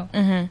wanted to know.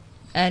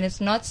 And it's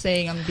not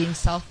saying I'm being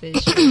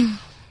selfish,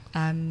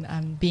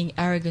 I'm being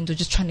arrogant or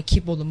just trying to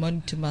keep all the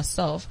money to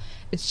myself.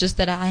 It's just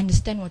that I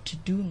understand what to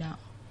do now.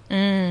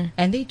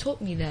 And they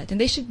taught me that.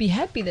 And they should be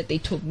happy that they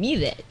taught me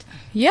that.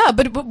 Yeah,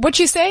 but what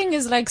you're saying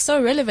is like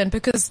so relevant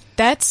because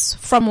that's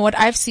from what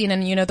I've seen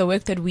and, you know, the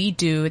work that we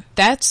do,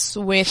 that's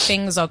where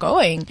things are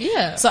going.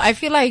 Yeah. So I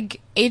feel like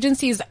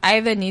agencies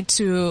either need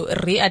to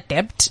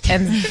readapt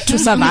and to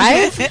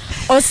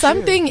survive or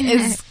something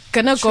is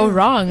gonna go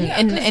wrong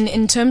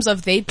in terms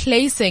of their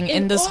placing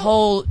in this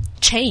whole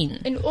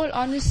chain. In all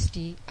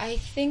honesty, I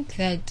think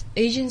that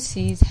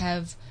agencies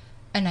have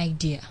an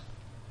idea.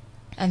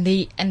 And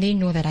they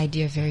know that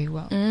idea very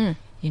well,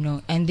 you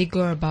know, and they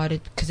go about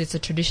it because it's a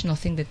traditional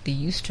thing that they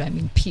used to. I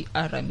mean,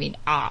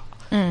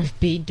 we've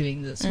been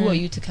doing this. Who are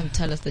you to come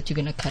tell us that you're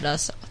going to cut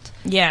us out?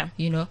 Yeah.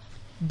 You know,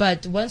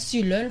 but once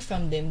you learn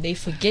from them, they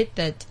forget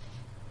that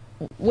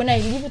when I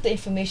leave with the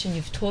information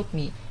you've taught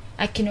me,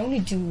 I can only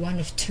do one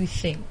of two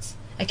things.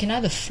 I can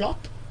either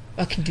flop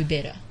or I can do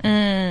better,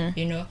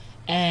 you know,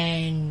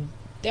 and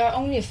there are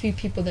only a few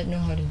people that know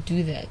how to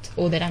do that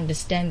or that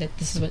understand that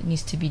this is what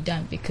needs to be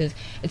done because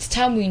it's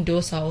time we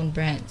endorse our own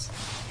brands.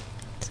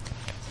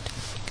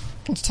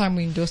 It's time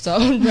we endorse our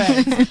own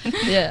brands.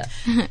 Yeah.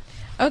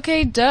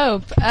 Okay,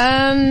 dope.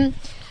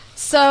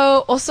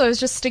 So also it's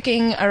just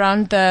sticking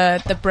around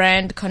the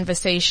brand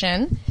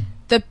conversation,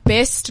 the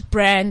best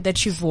brand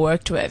that you've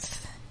worked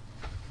with.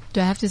 Do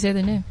I have to say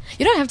the name?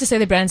 You don't have to say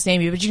the brand's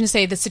name, but you can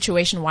say the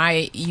situation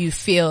why you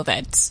feel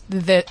that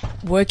the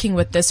working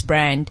with this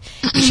brand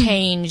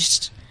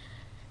changed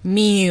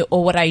me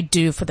or what I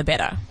do for the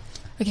better?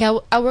 Okay,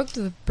 I worked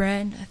with a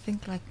brand, I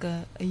think like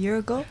a year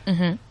ago.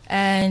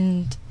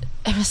 And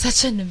it was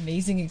such an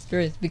amazing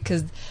experience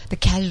because the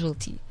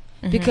casualty.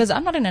 Because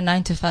I'm not in a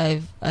 9 to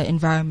 5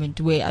 environment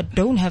where I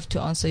don't have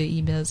to answer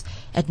your emails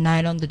at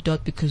 9 on the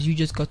dot because you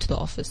just got to the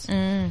office. You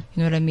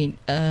know what I mean?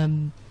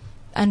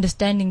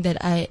 Understanding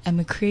that I am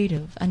a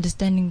creative,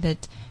 understanding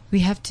that we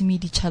have to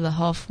meet each other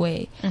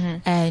halfway,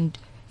 and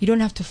you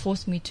don't have to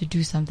force me to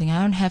do something. I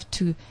don't have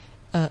to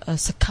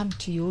succumb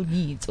to your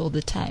needs all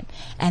the time.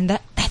 And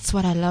that's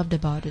what I loved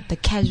about it, the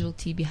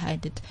casualty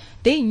behind it.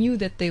 They knew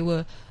that they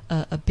were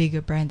a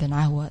bigger brand than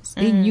I was.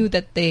 They knew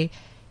that they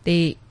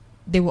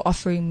were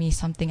offering me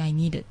something I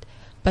needed.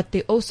 But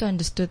they also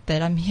understood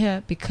that I'm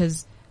here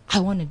because I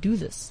want to do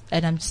this.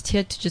 And I'm just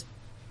here to just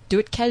do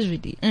it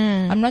casually.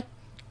 I'm not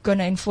going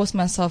to enforce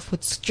myself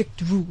with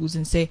strict rules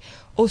and say,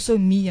 also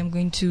me, I'm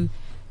going to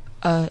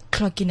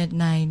clock in at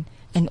 9.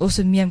 And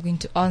also me, I'm going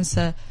to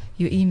answer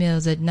your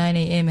emails at 9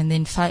 a.m. and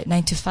then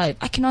 9 to 5.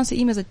 I can answer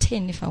emails at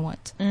 10 if I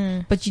want.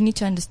 But you need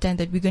to understand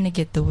that we're going to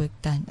get the work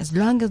done. As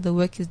long as the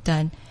work is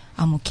done,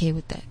 I'm okay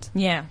with that.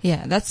 Yeah,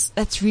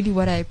 that's really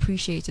what I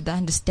appreciated, the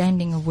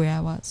understanding of where I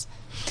was.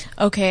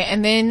 Okay,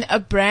 and then a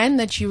brand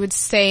that you would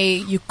say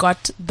you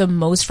got the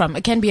most from.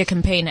 It can be a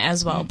campaign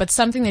as well, but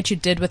something that you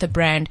did with a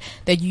brand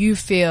that you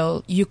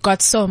feel you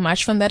got so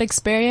much from that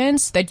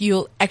experience that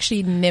you'll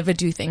actually never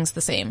do things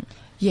the same.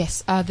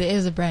 Yes, there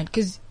is a brand,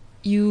 because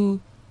you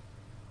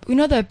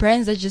know there are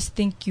brands that just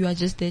think you are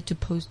just there to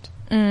post.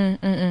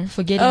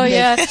 Forgetting. Oh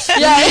yeah, 3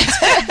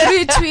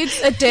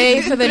 tweets a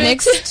day for the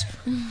next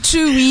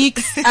 2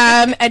 weeks.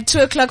 At 2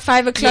 o'clock,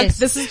 5 o'clock. Yes.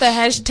 This is the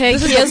hashtag.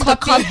 Here's the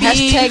copy.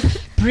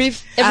 Hashtag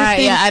brief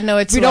everything. Yeah, I know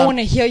it's. We don't want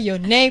to hear your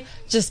name.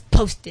 Just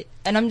post it.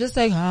 And I'm just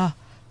like,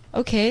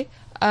 okay.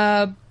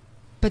 But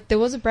there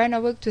was a brand I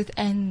worked with,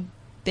 and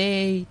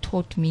they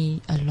taught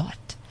me a lot.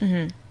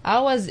 I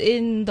was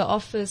in the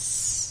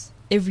office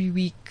every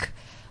week.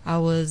 I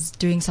was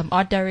doing some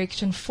art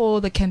direction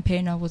for the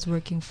campaign I was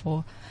working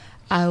for.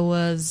 I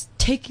was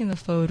taking the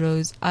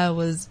photos. I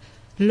was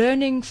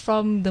learning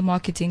from the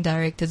marketing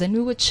directors, and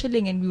we were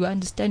chilling and we were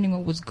understanding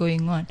what was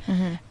going on.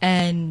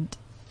 And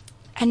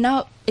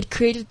now it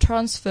created a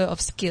transfer of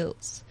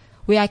skills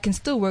where I can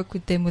still work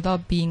with them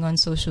without being on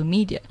social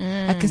media.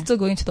 I can still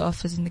go into the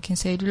office and they can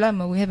say,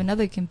 Lulama, we have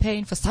another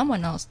campaign for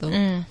someone else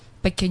though.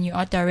 But can you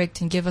art direct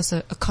and give us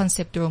a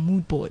concept or a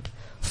mood board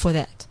for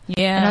that?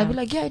 Yeah. And I'll be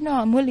like, yeah, no,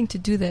 I'm willing to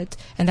do that.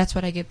 And that's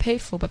what I get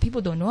paid for. But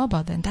people don't know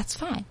about that, and that's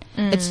fine.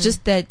 It's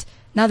just that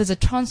now there's a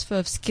transfer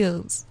of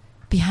skills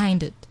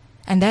behind it.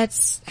 And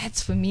that's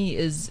for me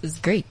is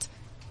great.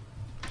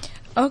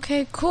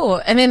 Okay,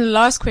 cool. And then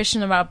last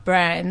question about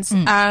brands.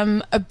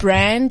 A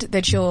brand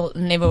that you'll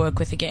never work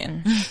with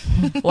again.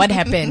 What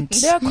happened?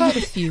 There are quite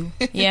a few.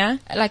 Yeah?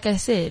 Like I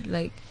said,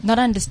 like not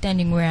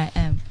understanding where I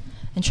am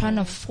and trying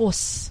to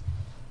force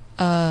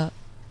your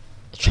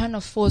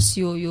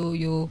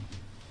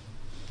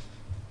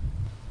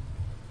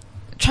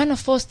trying to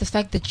force the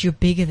fact that you're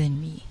bigger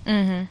than me.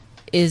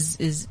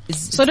 Is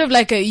sort of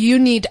like a you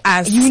need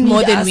us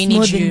more than we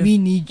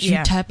need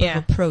you type of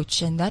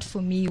approach. And that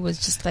for me was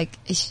just like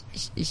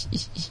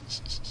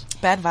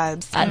bad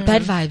vibes.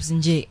 Bad vibes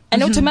in J.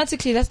 And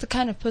automatically that's the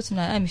kind of person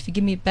I am. If you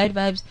give me bad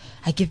vibes,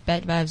 I give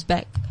bad vibes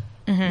back.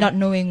 Not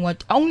knowing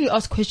what, I only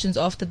ask questions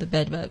after the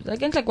bad vibes.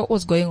 Like what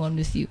was going on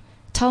with you?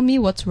 Tell me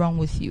what's wrong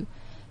with you.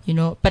 You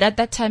know, but at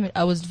that time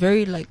I was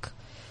very like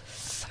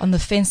on the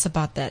fence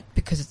about that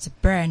because it's a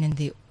brand and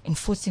they're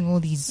enforcing all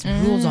these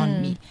rules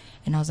on me.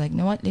 And I was like, you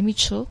know what? Let me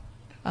chill.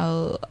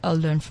 I'll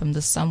learn from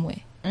this some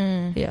way.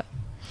 Yeah.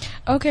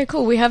 Okay,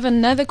 cool. We have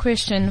another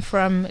question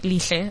from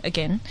Lihle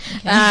again.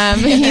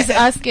 He's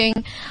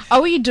asking,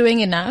 are we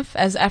doing enough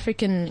as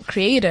African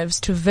creatives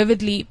to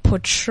vividly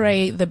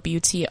portray the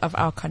beauty of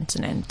our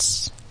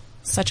continent?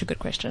 Such a good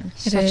question.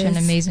 Such an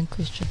amazing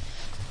question.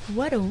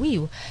 What are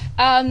we?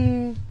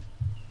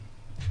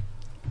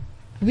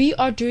 We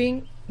are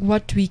doing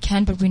what we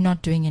can, but we're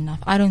not doing enough.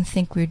 I don't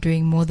think we're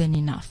doing more than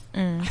enough.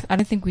 I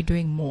don't think we're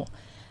doing more.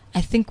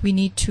 I think we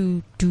need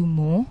to do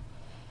more,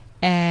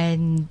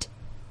 and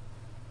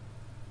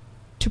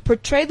to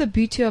portray the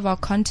beauty of our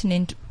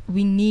continent,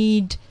 we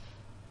need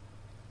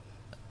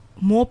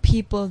more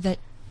people that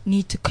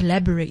need to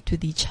collaborate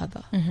with each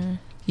other.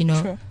 You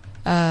know,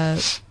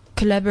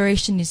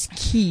 collaboration is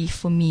key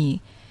for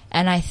me,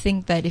 and I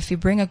think that if you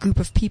bring a group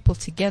of people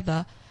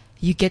together,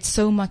 you get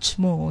so much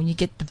more and you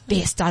get the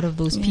best out of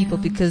those people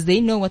because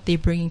they know what they're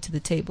bringing to the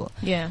table.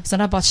 Yeah. It's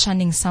not about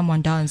shunning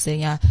someone down and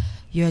saying, yeah,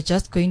 you're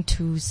just going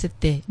to sit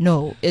there.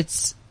 No,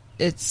 it's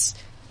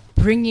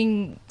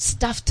bringing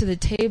stuff to the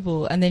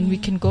table and then we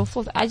can go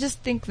forth. I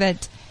just think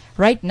that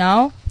right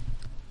now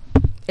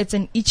it's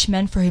an each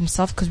man for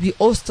himself because we're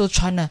all still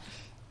trying to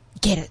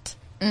get it.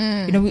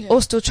 You know, we're all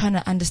still trying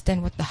to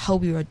understand what the hell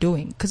we are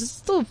doing because it's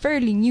still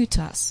fairly new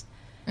to us.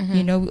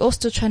 You know, we're all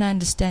still trying to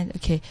understand,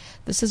 okay,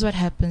 this is what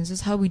happens. This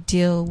is how we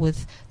deal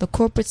with the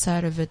corporate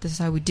side of it. This is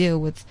how we deal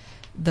with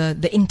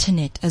the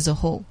internet as a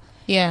whole.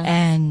 Yeah.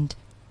 And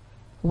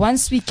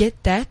once we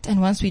get that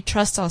and once we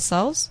trust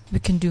ourselves, we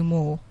can do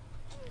more.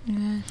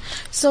 Yeah.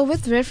 So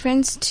with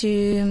reference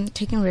to,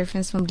 taking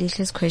reference from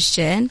Leisha's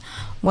question,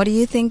 what do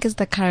you think is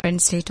the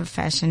current state of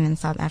fashion in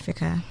South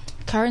Africa?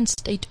 Current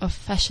state of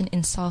fashion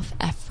in South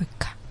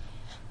Africa.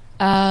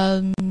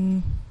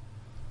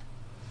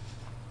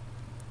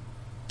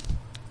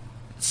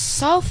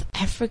 South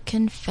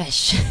African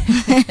fashion.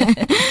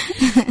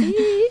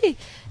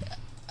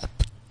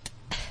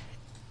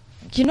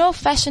 You know,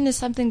 fashion is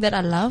something that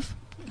I love.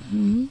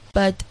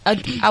 But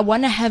I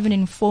want to have an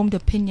informed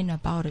opinion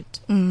about it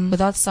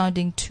without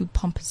sounding too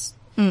pompous.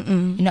 You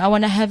know, I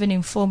want to have an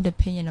informed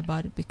opinion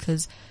about it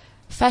because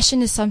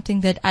fashion is something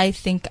that I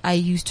think I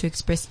use to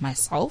express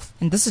myself.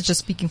 And this is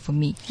just speaking for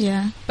me.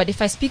 Yeah. But if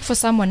I speak for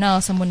someone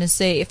else, I'm going to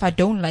say, if I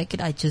don't like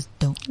it, I just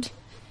don't.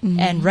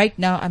 And right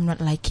now, I'm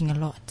not liking a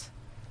lot.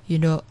 You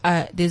know,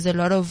 there's a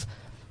lot of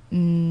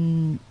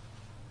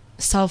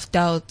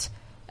self-doubt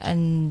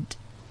and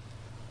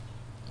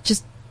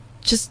just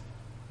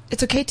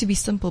it's okay to be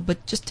simple,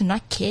 but just to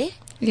not care,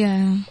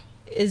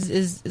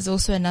 is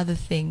also another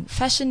thing.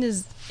 Fashion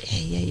is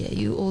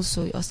you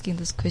also asking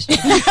this question.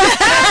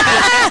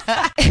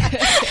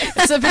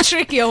 It's a bit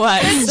tricky, or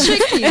what? It's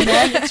tricky,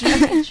 man. It's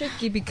really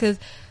tricky because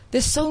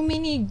there's so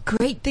many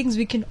great things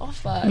we can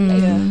offer.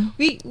 Like,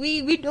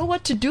 we know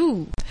what to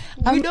do.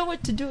 We know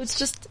what to do. It's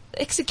just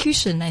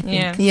execution, I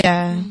think.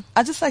 Yeah.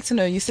 I'd just like to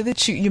know, you said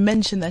that you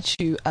mentioned that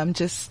you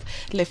just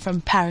left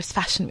from Paris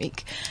Fashion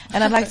Week.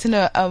 And I'd like to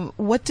know,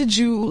 what did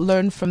you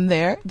learn from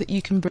there that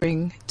you can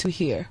bring to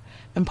here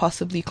and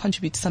possibly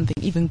contribute to something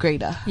even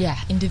greater? Yeah,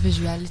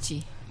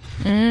 individuality.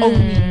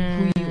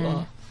 Owning who you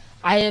are.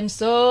 I am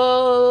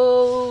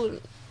so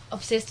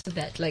obsessed with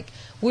that. Like,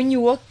 when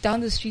you walk down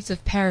the streets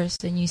of Paris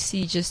and you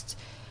see just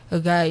a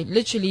guy,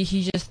 literally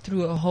he just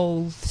threw a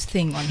whole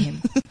thing on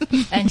him.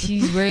 And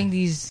he's wearing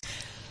these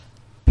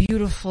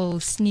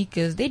beautiful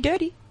sneakers. They're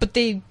dirty, but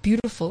they're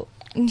beautiful.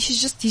 And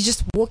he's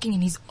just walking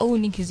and he's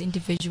owning his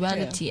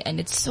individuality. And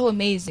it's so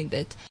amazing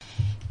that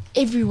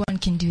everyone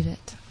can do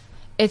that.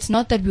 It's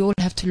not that we all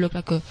have to look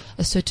like a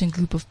certain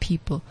group of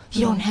people.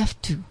 You don't have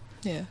to.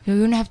 Yeah.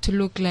 You don't have to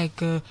look like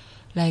a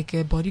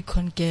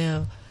bodycon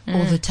girl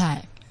all the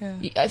time. Yeah.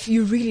 If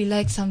you really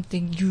like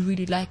something, you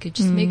really like it.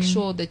 Just make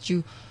sure that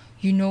you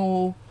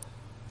know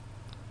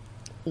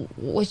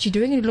what you're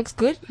doing and it looks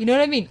good. You know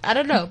what I mean? I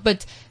don't know,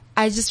 but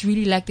I just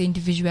really like the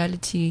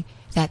individuality,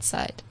 that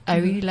side. I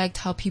really liked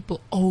how people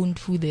owned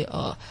who they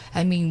are.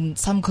 I mean,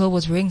 some girl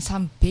was wearing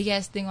some big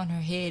ass thing on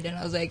her head, and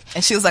I was like,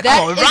 and she was like, that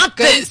 "Oh, is rock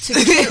going this!" to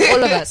kill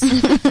all of us.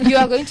 You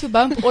are going to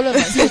bump all of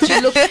us, but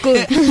you look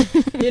good.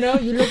 You know,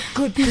 you look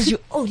good because you're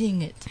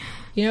owning it.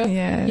 You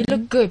know, you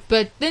look good.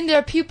 But then there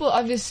are people,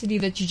 obviously,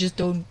 that you just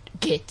don't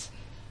get.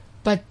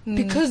 But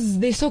because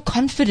they're so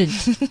confident,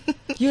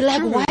 you're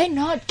like, why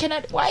not?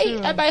 Why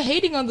am I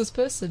hating on this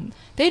person?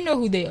 They know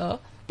who they are.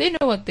 They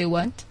know what they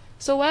want.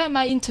 So why am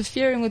I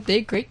interfering with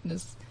their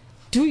greatness?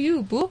 Do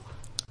you, boo?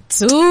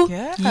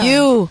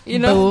 You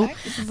know.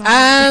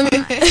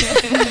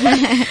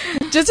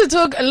 Just to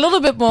talk a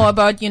little bit more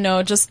about,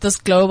 just this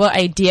global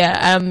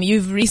idea.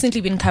 You've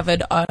recently been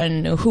covered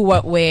on Who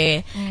What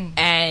Where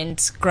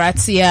and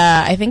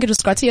Grazia. I think it was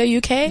Grazia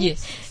UK.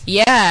 Yes.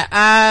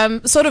 Yeah.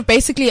 Sort of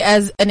basically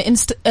as an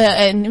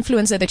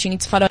influencer that you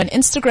need to follow on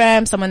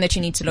Instagram, someone that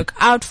you need to look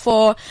out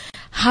for.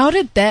 How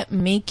did that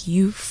make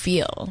you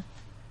feel?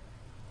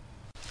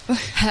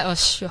 I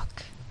was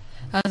shocked.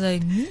 I was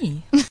like,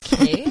 me?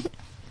 Okay.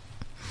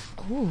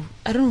 Ooh,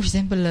 I don't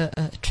resemble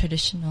a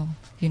traditional,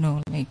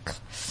 like,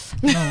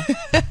 no.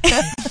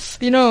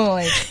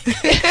 Like,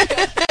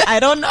 I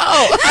don't know.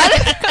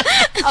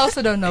 I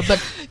also don't know,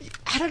 but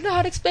I don't know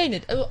how to explain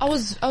it. I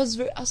was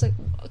like,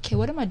 okay,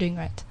 what am I doing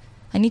right?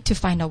 I need to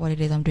find out what it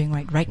is I'm doing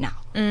right now.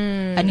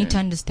 I need to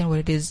understand what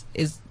it is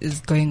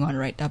going on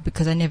right now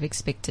because I never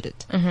expected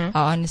it. I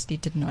honestly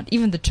did not.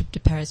 Even the trip to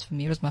Paris for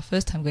me, it was my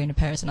first time going to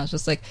Paris, and I was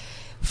just like,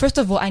 first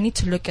of all, I need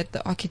to look at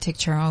the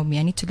architecture around me.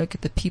 I need to look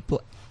at the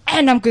people,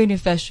 and I'm going to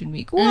Fashion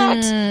Week.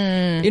 What?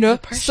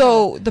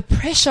 So the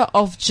pressure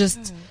of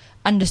just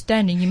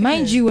understanding.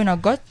 Mind you, when I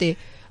got there,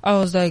 I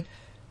was like,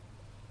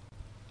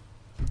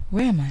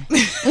 where am I?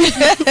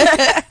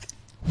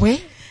 Where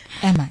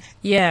am I?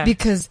 Yeah.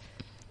 Because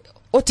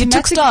you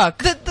took stock.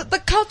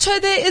 The culture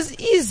there is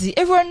easy.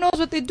 Everyone knows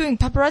what they're doing.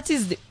 Paparazzi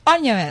is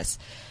on your ass.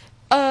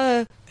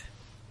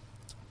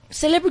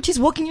 Celebrities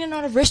walking in and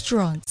out of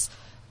restaurants,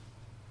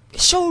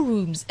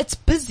 showrooms. It's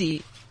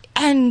busy.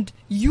 And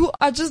you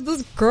are just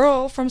this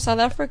girl from South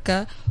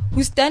Africa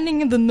who's standing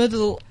in the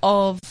middle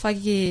of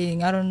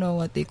fucking, I don't know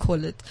what they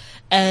call it.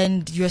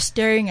 And you're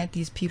staring at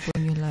these people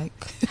and you're like,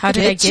 how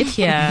did I get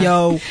here?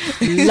 Yo,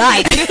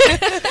 like,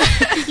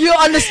 you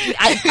honestly,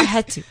 I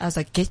had to. I was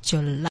like, get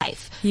your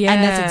life. Yeah.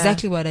 And that's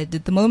exactly what I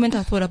did. The moment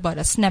I thought about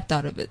it, I snapped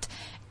out of it.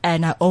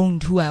 And I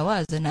owned who I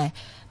was. And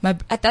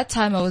at that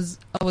time, I was,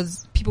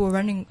 people were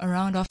running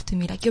around after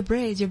me like, your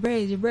braids.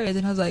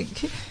 And I was like,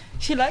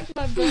 she liked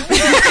my braids.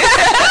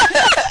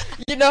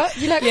 You know,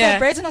 you like Yeah. my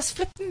braids, and I was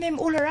flipping them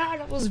all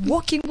around. I was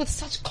walking with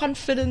such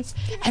confidence,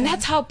 and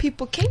that's how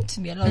people came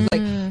to me. And I was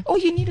like, all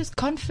you need is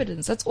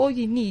confidence. That's all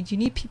you need. You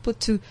need people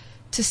to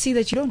see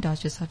that you don't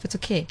doubt yourself. It's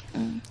okay.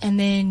 And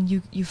then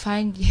you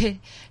find,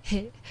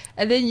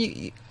 and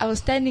then I was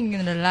standing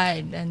in the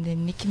line, and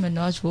then Nicki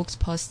Minaj walks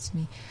past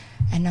me,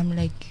 and I'm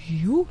like,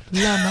 you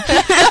lama.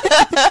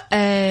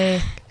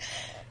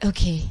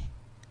 Okay.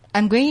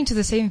 I'm going into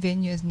the same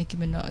venue as Nicki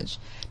Minaj.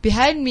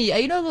 Behind me,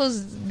 you know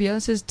those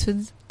Beyonce's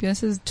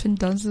twin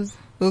dancers?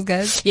 Those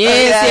guys?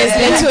 Yes,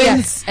 they're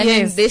twins. And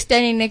Yes. then they're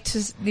standing next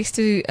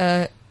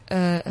to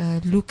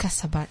Luca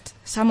Sabat.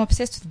 So I'm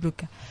obsessed with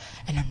Luca.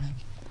 And I'm like,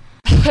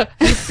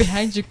 look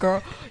behind you,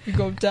 girl. You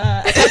go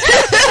die.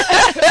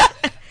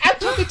 I'm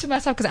talking to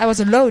myself because I was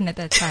alone at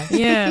that time.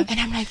 Yeah. And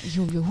I'm like,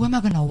 yo, who am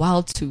I going to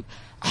wild to?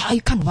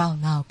 You can't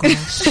wild now, girl.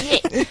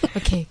 Shit.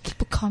 Okay,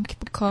 keep it calm.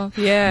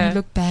 Yeah. And you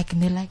look back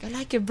and they're like, I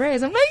like your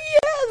braids. I'm like,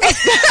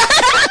 yes.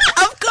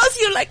 Of course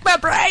you like my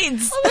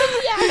braids.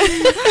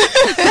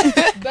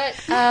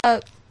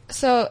 But,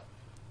 so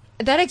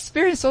that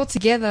experience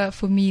altogether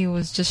for me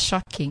was just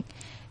shocking.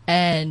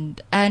 And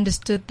I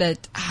understood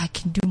that I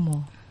can do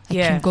more. I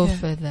Yeah. can go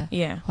further.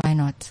 Yeah. Why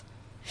not?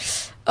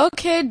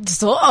 Okay,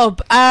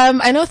 dope.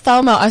 I know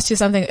Thelma asked you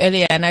something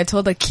earlier, and I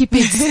told her keep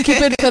it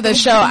for the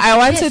show. I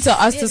wanted to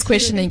ask this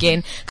question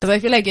again because I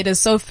feel like it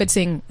is so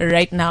fitting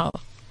right now.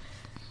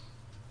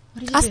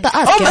 Ask the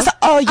ask.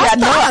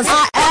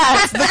 I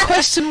asked. The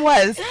question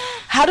was,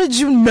 how did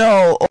you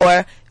know,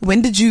 or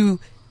when did you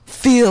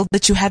feel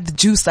that you had the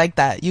juice like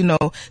that? You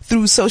know,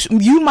 through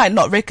social, you might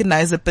not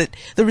recognize it, but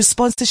the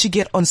responses you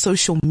get on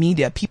social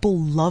media, people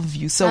love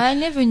you. So I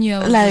never knew I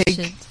was like, a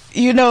shit.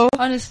 you know,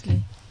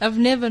 Honestly. I've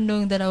never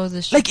known that I was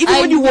a shit. like even I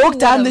when you knew walk what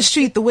down I the was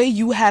street, the way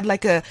you had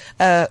like what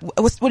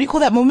do you call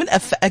that moment?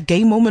 A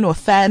gay moment or a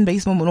fan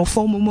based moment or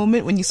formal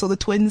moment when you saw the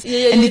twins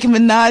and Nicki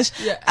Minaj.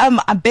 Yeah.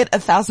 I bet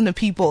thousands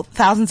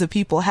of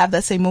people have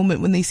that same moment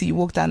when they see you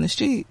walk down the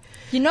street.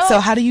 You know, So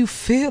how do you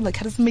feel? Like,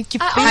 how does it make you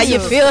feel? How you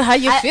feel? How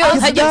you feel?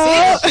 How you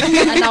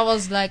feel? And I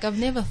was like, I've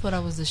never thought I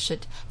was a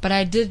shit, but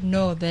I did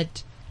know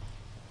that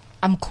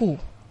I'm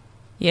cool.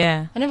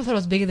 Yeah. I never thought I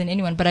was bigger than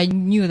anyone, but I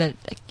knew that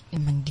like,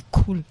 I'm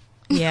cool.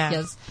 Yeah.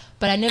 Yes,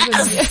 but I never knew.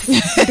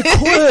 The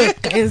cool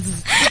guys.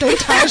 Don't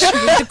touch me.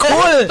 The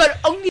cool. But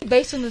only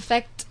based on the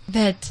fact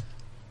that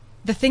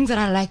the things that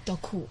I liked are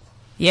cool.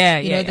 Yeah,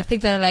 You yeah. know, the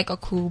things that I like are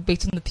cool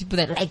based on the people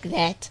that like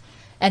that.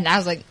 And I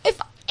was like, if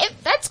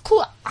that's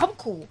cool, I'm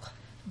cool.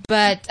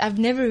 But I've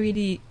never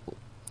really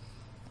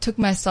took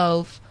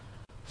myself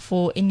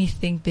for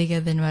anything bigger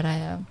than what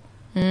I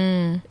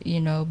am. You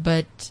know,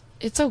 but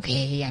it's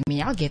okay. I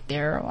mean, I'll get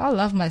there. I'll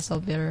love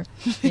myself better,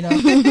 you know.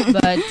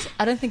 But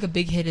I don't think a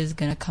big hit is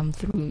gonna come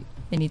through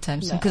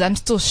anytime soon because I'm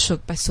still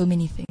shook by so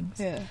many things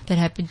that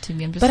happened to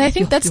me. I'm just But like, I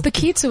think that's the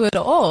key to it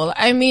all.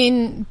 I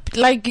mean,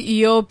 like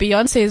your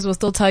Beyonces will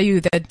still tell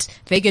you that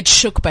they get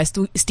shook by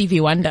Stevie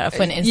Wonder,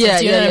 for instance.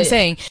 You know what I'm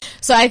saying?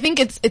 So I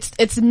think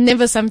it's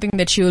never something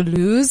that you'll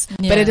lose,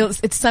 but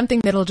it's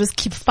something that'll just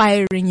keep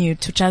firing you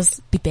to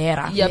just be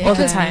better all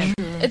the time.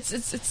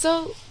 It's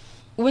so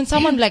when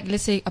someone like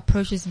let's say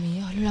approaches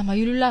me, oh Lulama,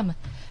 you Lulama,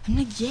 I'm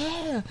like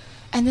yeah,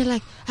 and they're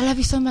like I love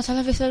you so much, I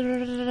love you so.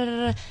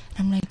 And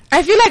I'm like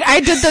I feel like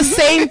I did the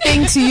same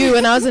thing to you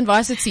when I was in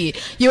varsity.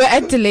 You were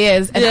at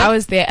Delays and I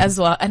was there as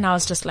well, and I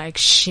was just like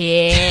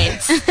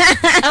shit.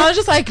 And I was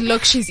just like,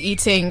 look, she's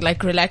eating.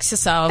 Like, relax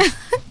yourself,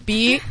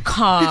 be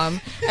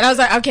calm. And I was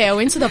like, okay. I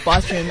went to the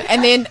bathroom,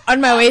 and then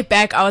on my way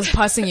back, I was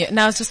passing you, and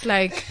I was just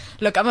like,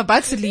 look, I'm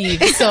about to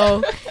leave,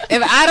 so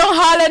if I don't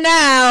holler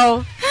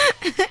now,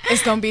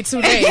 it's gonna be too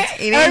late.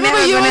 I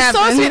remember you were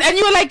so sweet, and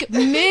you were like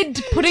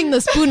mid putting the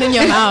spoon in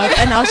your mouth,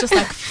 and I was just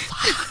like,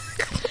 fuck.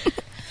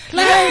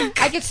 Like,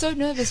 I get so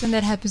nervous when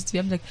that happens to me.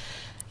 I'm like,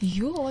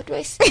 yo, what do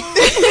I say?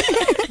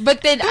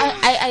 But then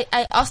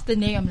I asked the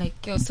name. I'm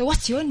like, yo, so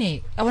what's your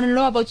name? I want to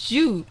know about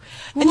you.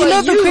 And you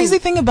know, the crazy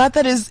thing about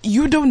that is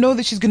you don't know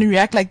that she's going to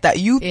react like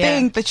that. You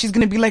think that she's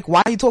going to be like,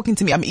 why are you talking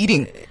to me? I'm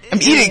eating.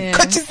 Can't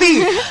you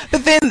see?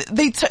 But then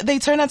they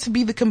turn out to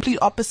be the complete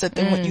opposite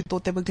than what you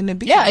thought they were going to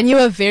be. Yeah, and you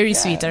were very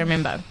sweet, I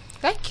remember.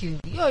 Thank you.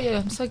 Yo,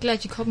 I'm so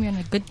glad you called me on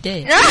a good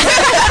day.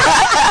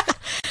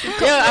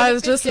 I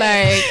was just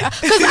like,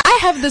 because I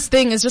have this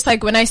thing, it's just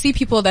like when I see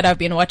people that I've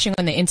been watching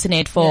on the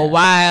internet for a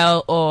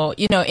while, or,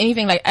 you know,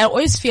 anything, like, I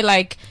always feel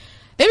like,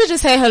 let me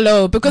just say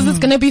hello, because it's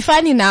gonna be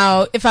funny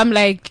now if I'm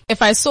like,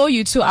 if I saw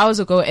you 2 hours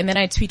ago and then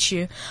I tweet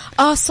you,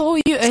 oh, saw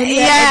you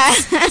earlier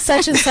at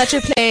such and such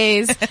a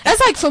place. That's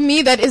like, for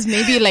me, that is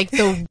maybe like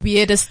the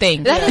weirdest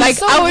thing. Like,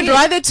 so I would weird.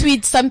 rather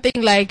tweet something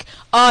like,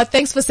 oh,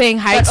 thanks for saying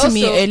hi to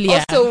me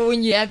earlier. Also,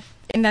 when you're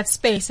in that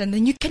space and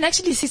then you can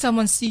actually see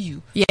someone see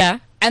you. Yeah.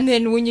 And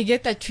then when you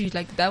get that tweet,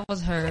 like, that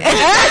was her. So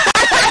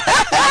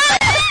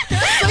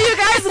you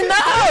guys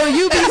know,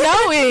 you be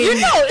knowing. You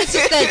know, it's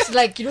just that,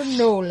 like, you don't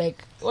know,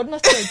 like, what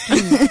must I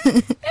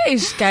do? Hey,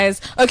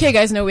 guys. Okay,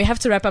 guys, no, we have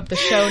to wrap up the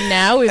show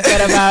now. We've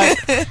got about,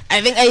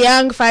 I think, a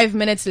young 5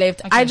 minutes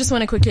left. I just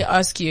want to quickly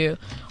ask you,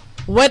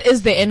 what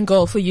is the end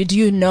goal for you? Do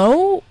you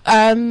know,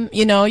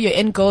 your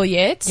end goal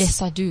yet?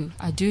 Yes, I do.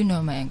 I do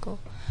know my end goal.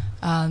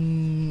 I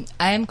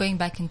am going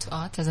back into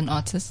art as an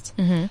artist,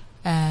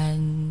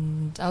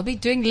 and I'll be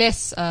doing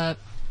less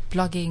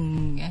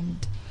blogging,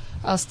 and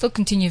I'll still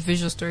continue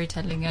visual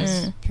storytelling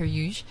as per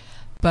usual,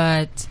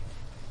 but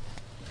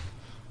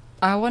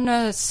I want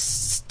to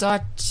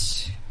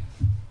start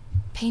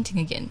painting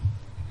again.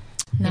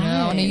 Nice.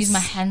 I want to use my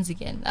hands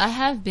again. I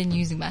have been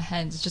using my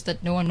hands. It's just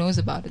that no one knows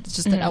about it. It's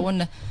just that I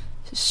want to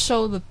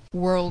show the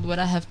world what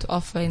I have to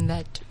offer in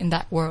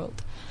that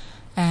world.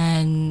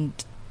 And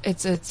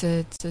it's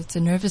a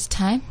nervous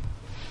time,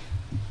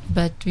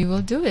 but we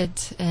will do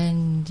it,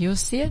 and you'll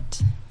see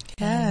it.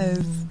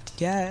 Yes.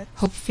 Yeah.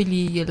 Hopefully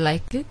you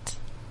like it.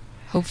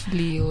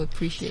 Hopefully you'll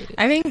appreciate it.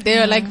 I think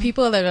there are like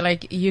people that are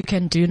like, you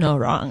can do no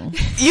wrong.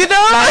 You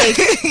know, Like,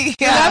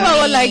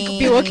 Lama will like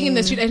be walking in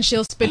the street and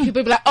she'll spit. People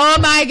will be like, oh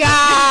my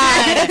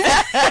god.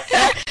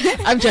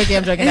 I'm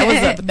joking.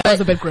 That was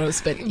a bit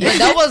gross, but yeah. But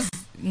that was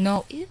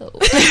no ew.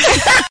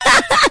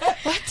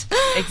 What?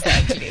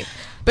 Exactly.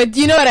 But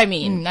you know what I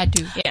mean. I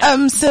do.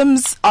 Yeah.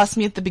 Sims asked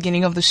me at the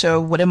beginning of the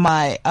show, what am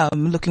I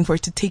looking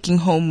forward to taking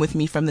home with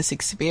me from this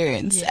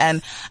experience? Yes.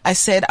 And I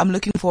said I'm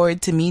looking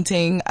forward to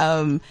meeting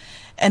an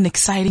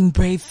exciting,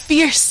 brave,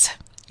 fierce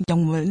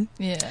young woman.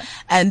 Yeah.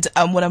 And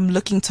what I'm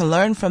looking to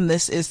learn from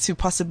this is to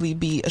possibly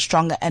be a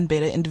stronger and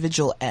better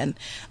individual and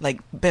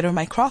like better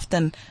my craft.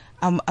 And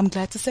I'm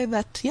glad to say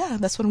that, yeah,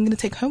 that's what I'm going to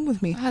take home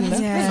with me. Oh, that's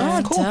great.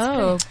 Oh, Cool.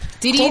 dope.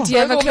 Didi, Cool. do you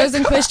have a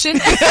closing question?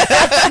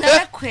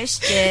 Not a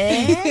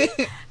question,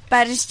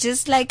 but it's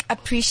just like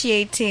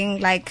appreciating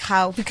like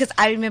how, because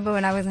I remember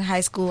when I was in high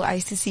school, I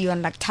used to see you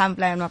on like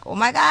Tumblr and I'm like, oh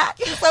my god,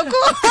 you're so cool.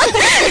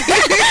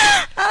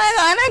 I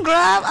want to grow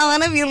up. I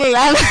want to be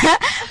Lulama.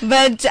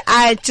 But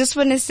I just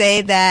want to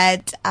say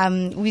that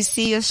we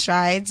see your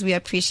strides. We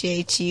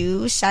appreciate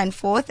you. Shine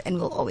forth, and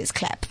we'll always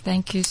clap.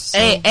 Thank you so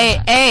Hey,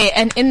 much.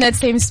 and in that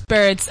same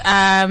spirit,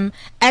 at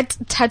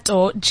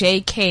Tato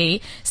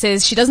JK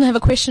says she doesn't have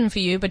a question for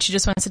you, but she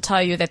just wants to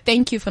tell you that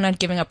thank you for not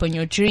giving up on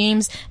your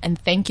dreams, and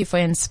thank you for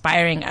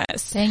inspiring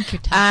us. Thank you,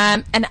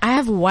 Tato. And I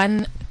have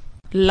one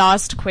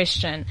last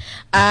question.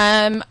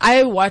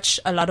 I watch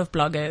a lot of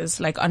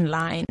bloggers like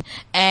online,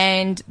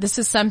 and this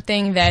is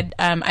something that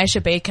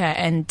Aisha Baker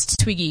and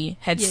Twiggy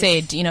had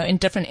said, in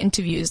different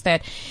interviews,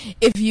 that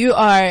if you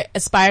are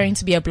aspiring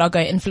to be a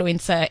blogger,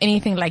 influencer,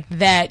 anything like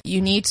that, you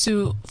need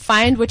to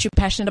find what you're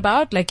passionate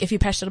about. Like if you're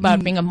passionate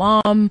about being a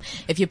mom,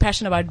 if you're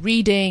passionate about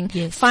reading,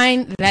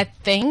 find that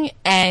thing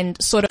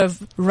and sort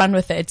of run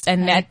with it,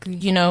 and that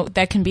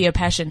can be a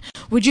passion.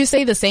 Would you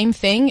say the same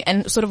thing,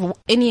 and sort of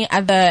any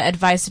other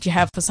advice that you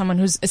have for someone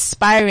who's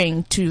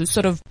aspiring to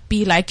sort of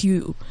be like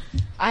you?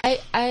 I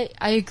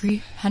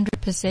agree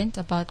 100%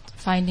 about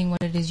finding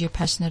what it is you're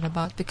passionate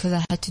about, because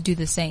I had to do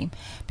the same,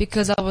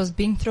 because I was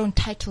being thrown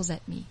titles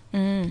at me.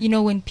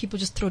 When people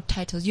just throw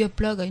titles, you're a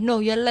blogger, no,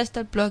 you're a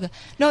lifestyle blogger,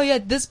 no, you're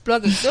this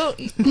blogger. No,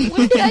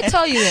 when did I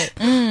tell you that?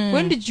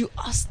 When did you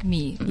ask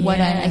me what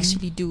I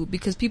actually do?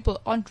 Because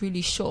people aren't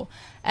really sure,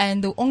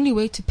 and the only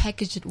way to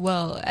package it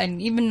well,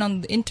 and even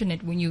on the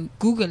internet when you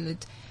Google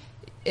it,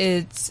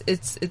 it's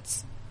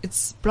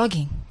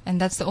blogging,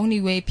 and that's the only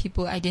way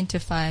people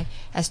identify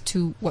as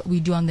to what we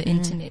do on the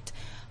internet.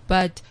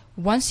 But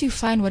once you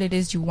find what it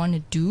is you want to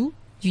do,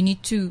 you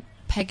need to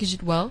package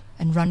it well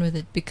and run with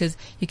it, because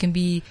you can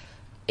be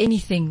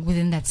anything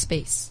within that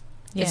space.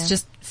 It's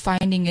just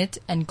finding it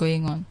and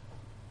going on.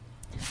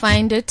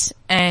 Find it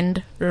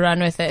and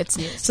run with it.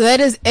 Yes. So that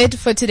is it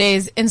for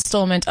today's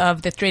installment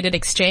of the Threaded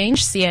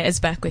Exchange. Sia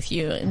is back with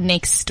you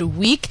next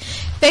week.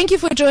 Thank you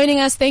for joining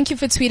us. Thank you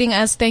for tweeting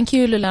us. Thank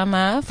you,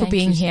 Lulama, for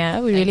being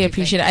here. We really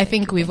appreciate it. I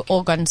think we've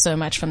all gotten so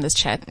much from this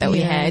chat that we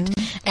had.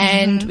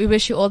 And we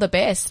wish you all the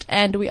best.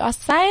 And we are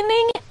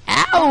signing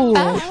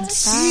out.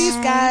 Peace,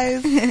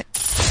 guys.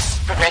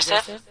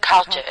 Progressive,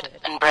 cultured,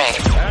 and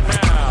brave. And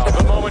now,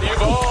 the moment you've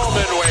all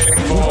been waiting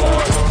for.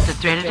 The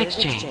Threaded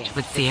Exchange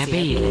with Sia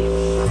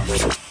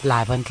Beile.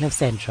 Live on Cliff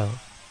Central.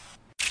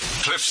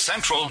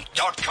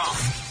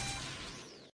 CliffCentral.com.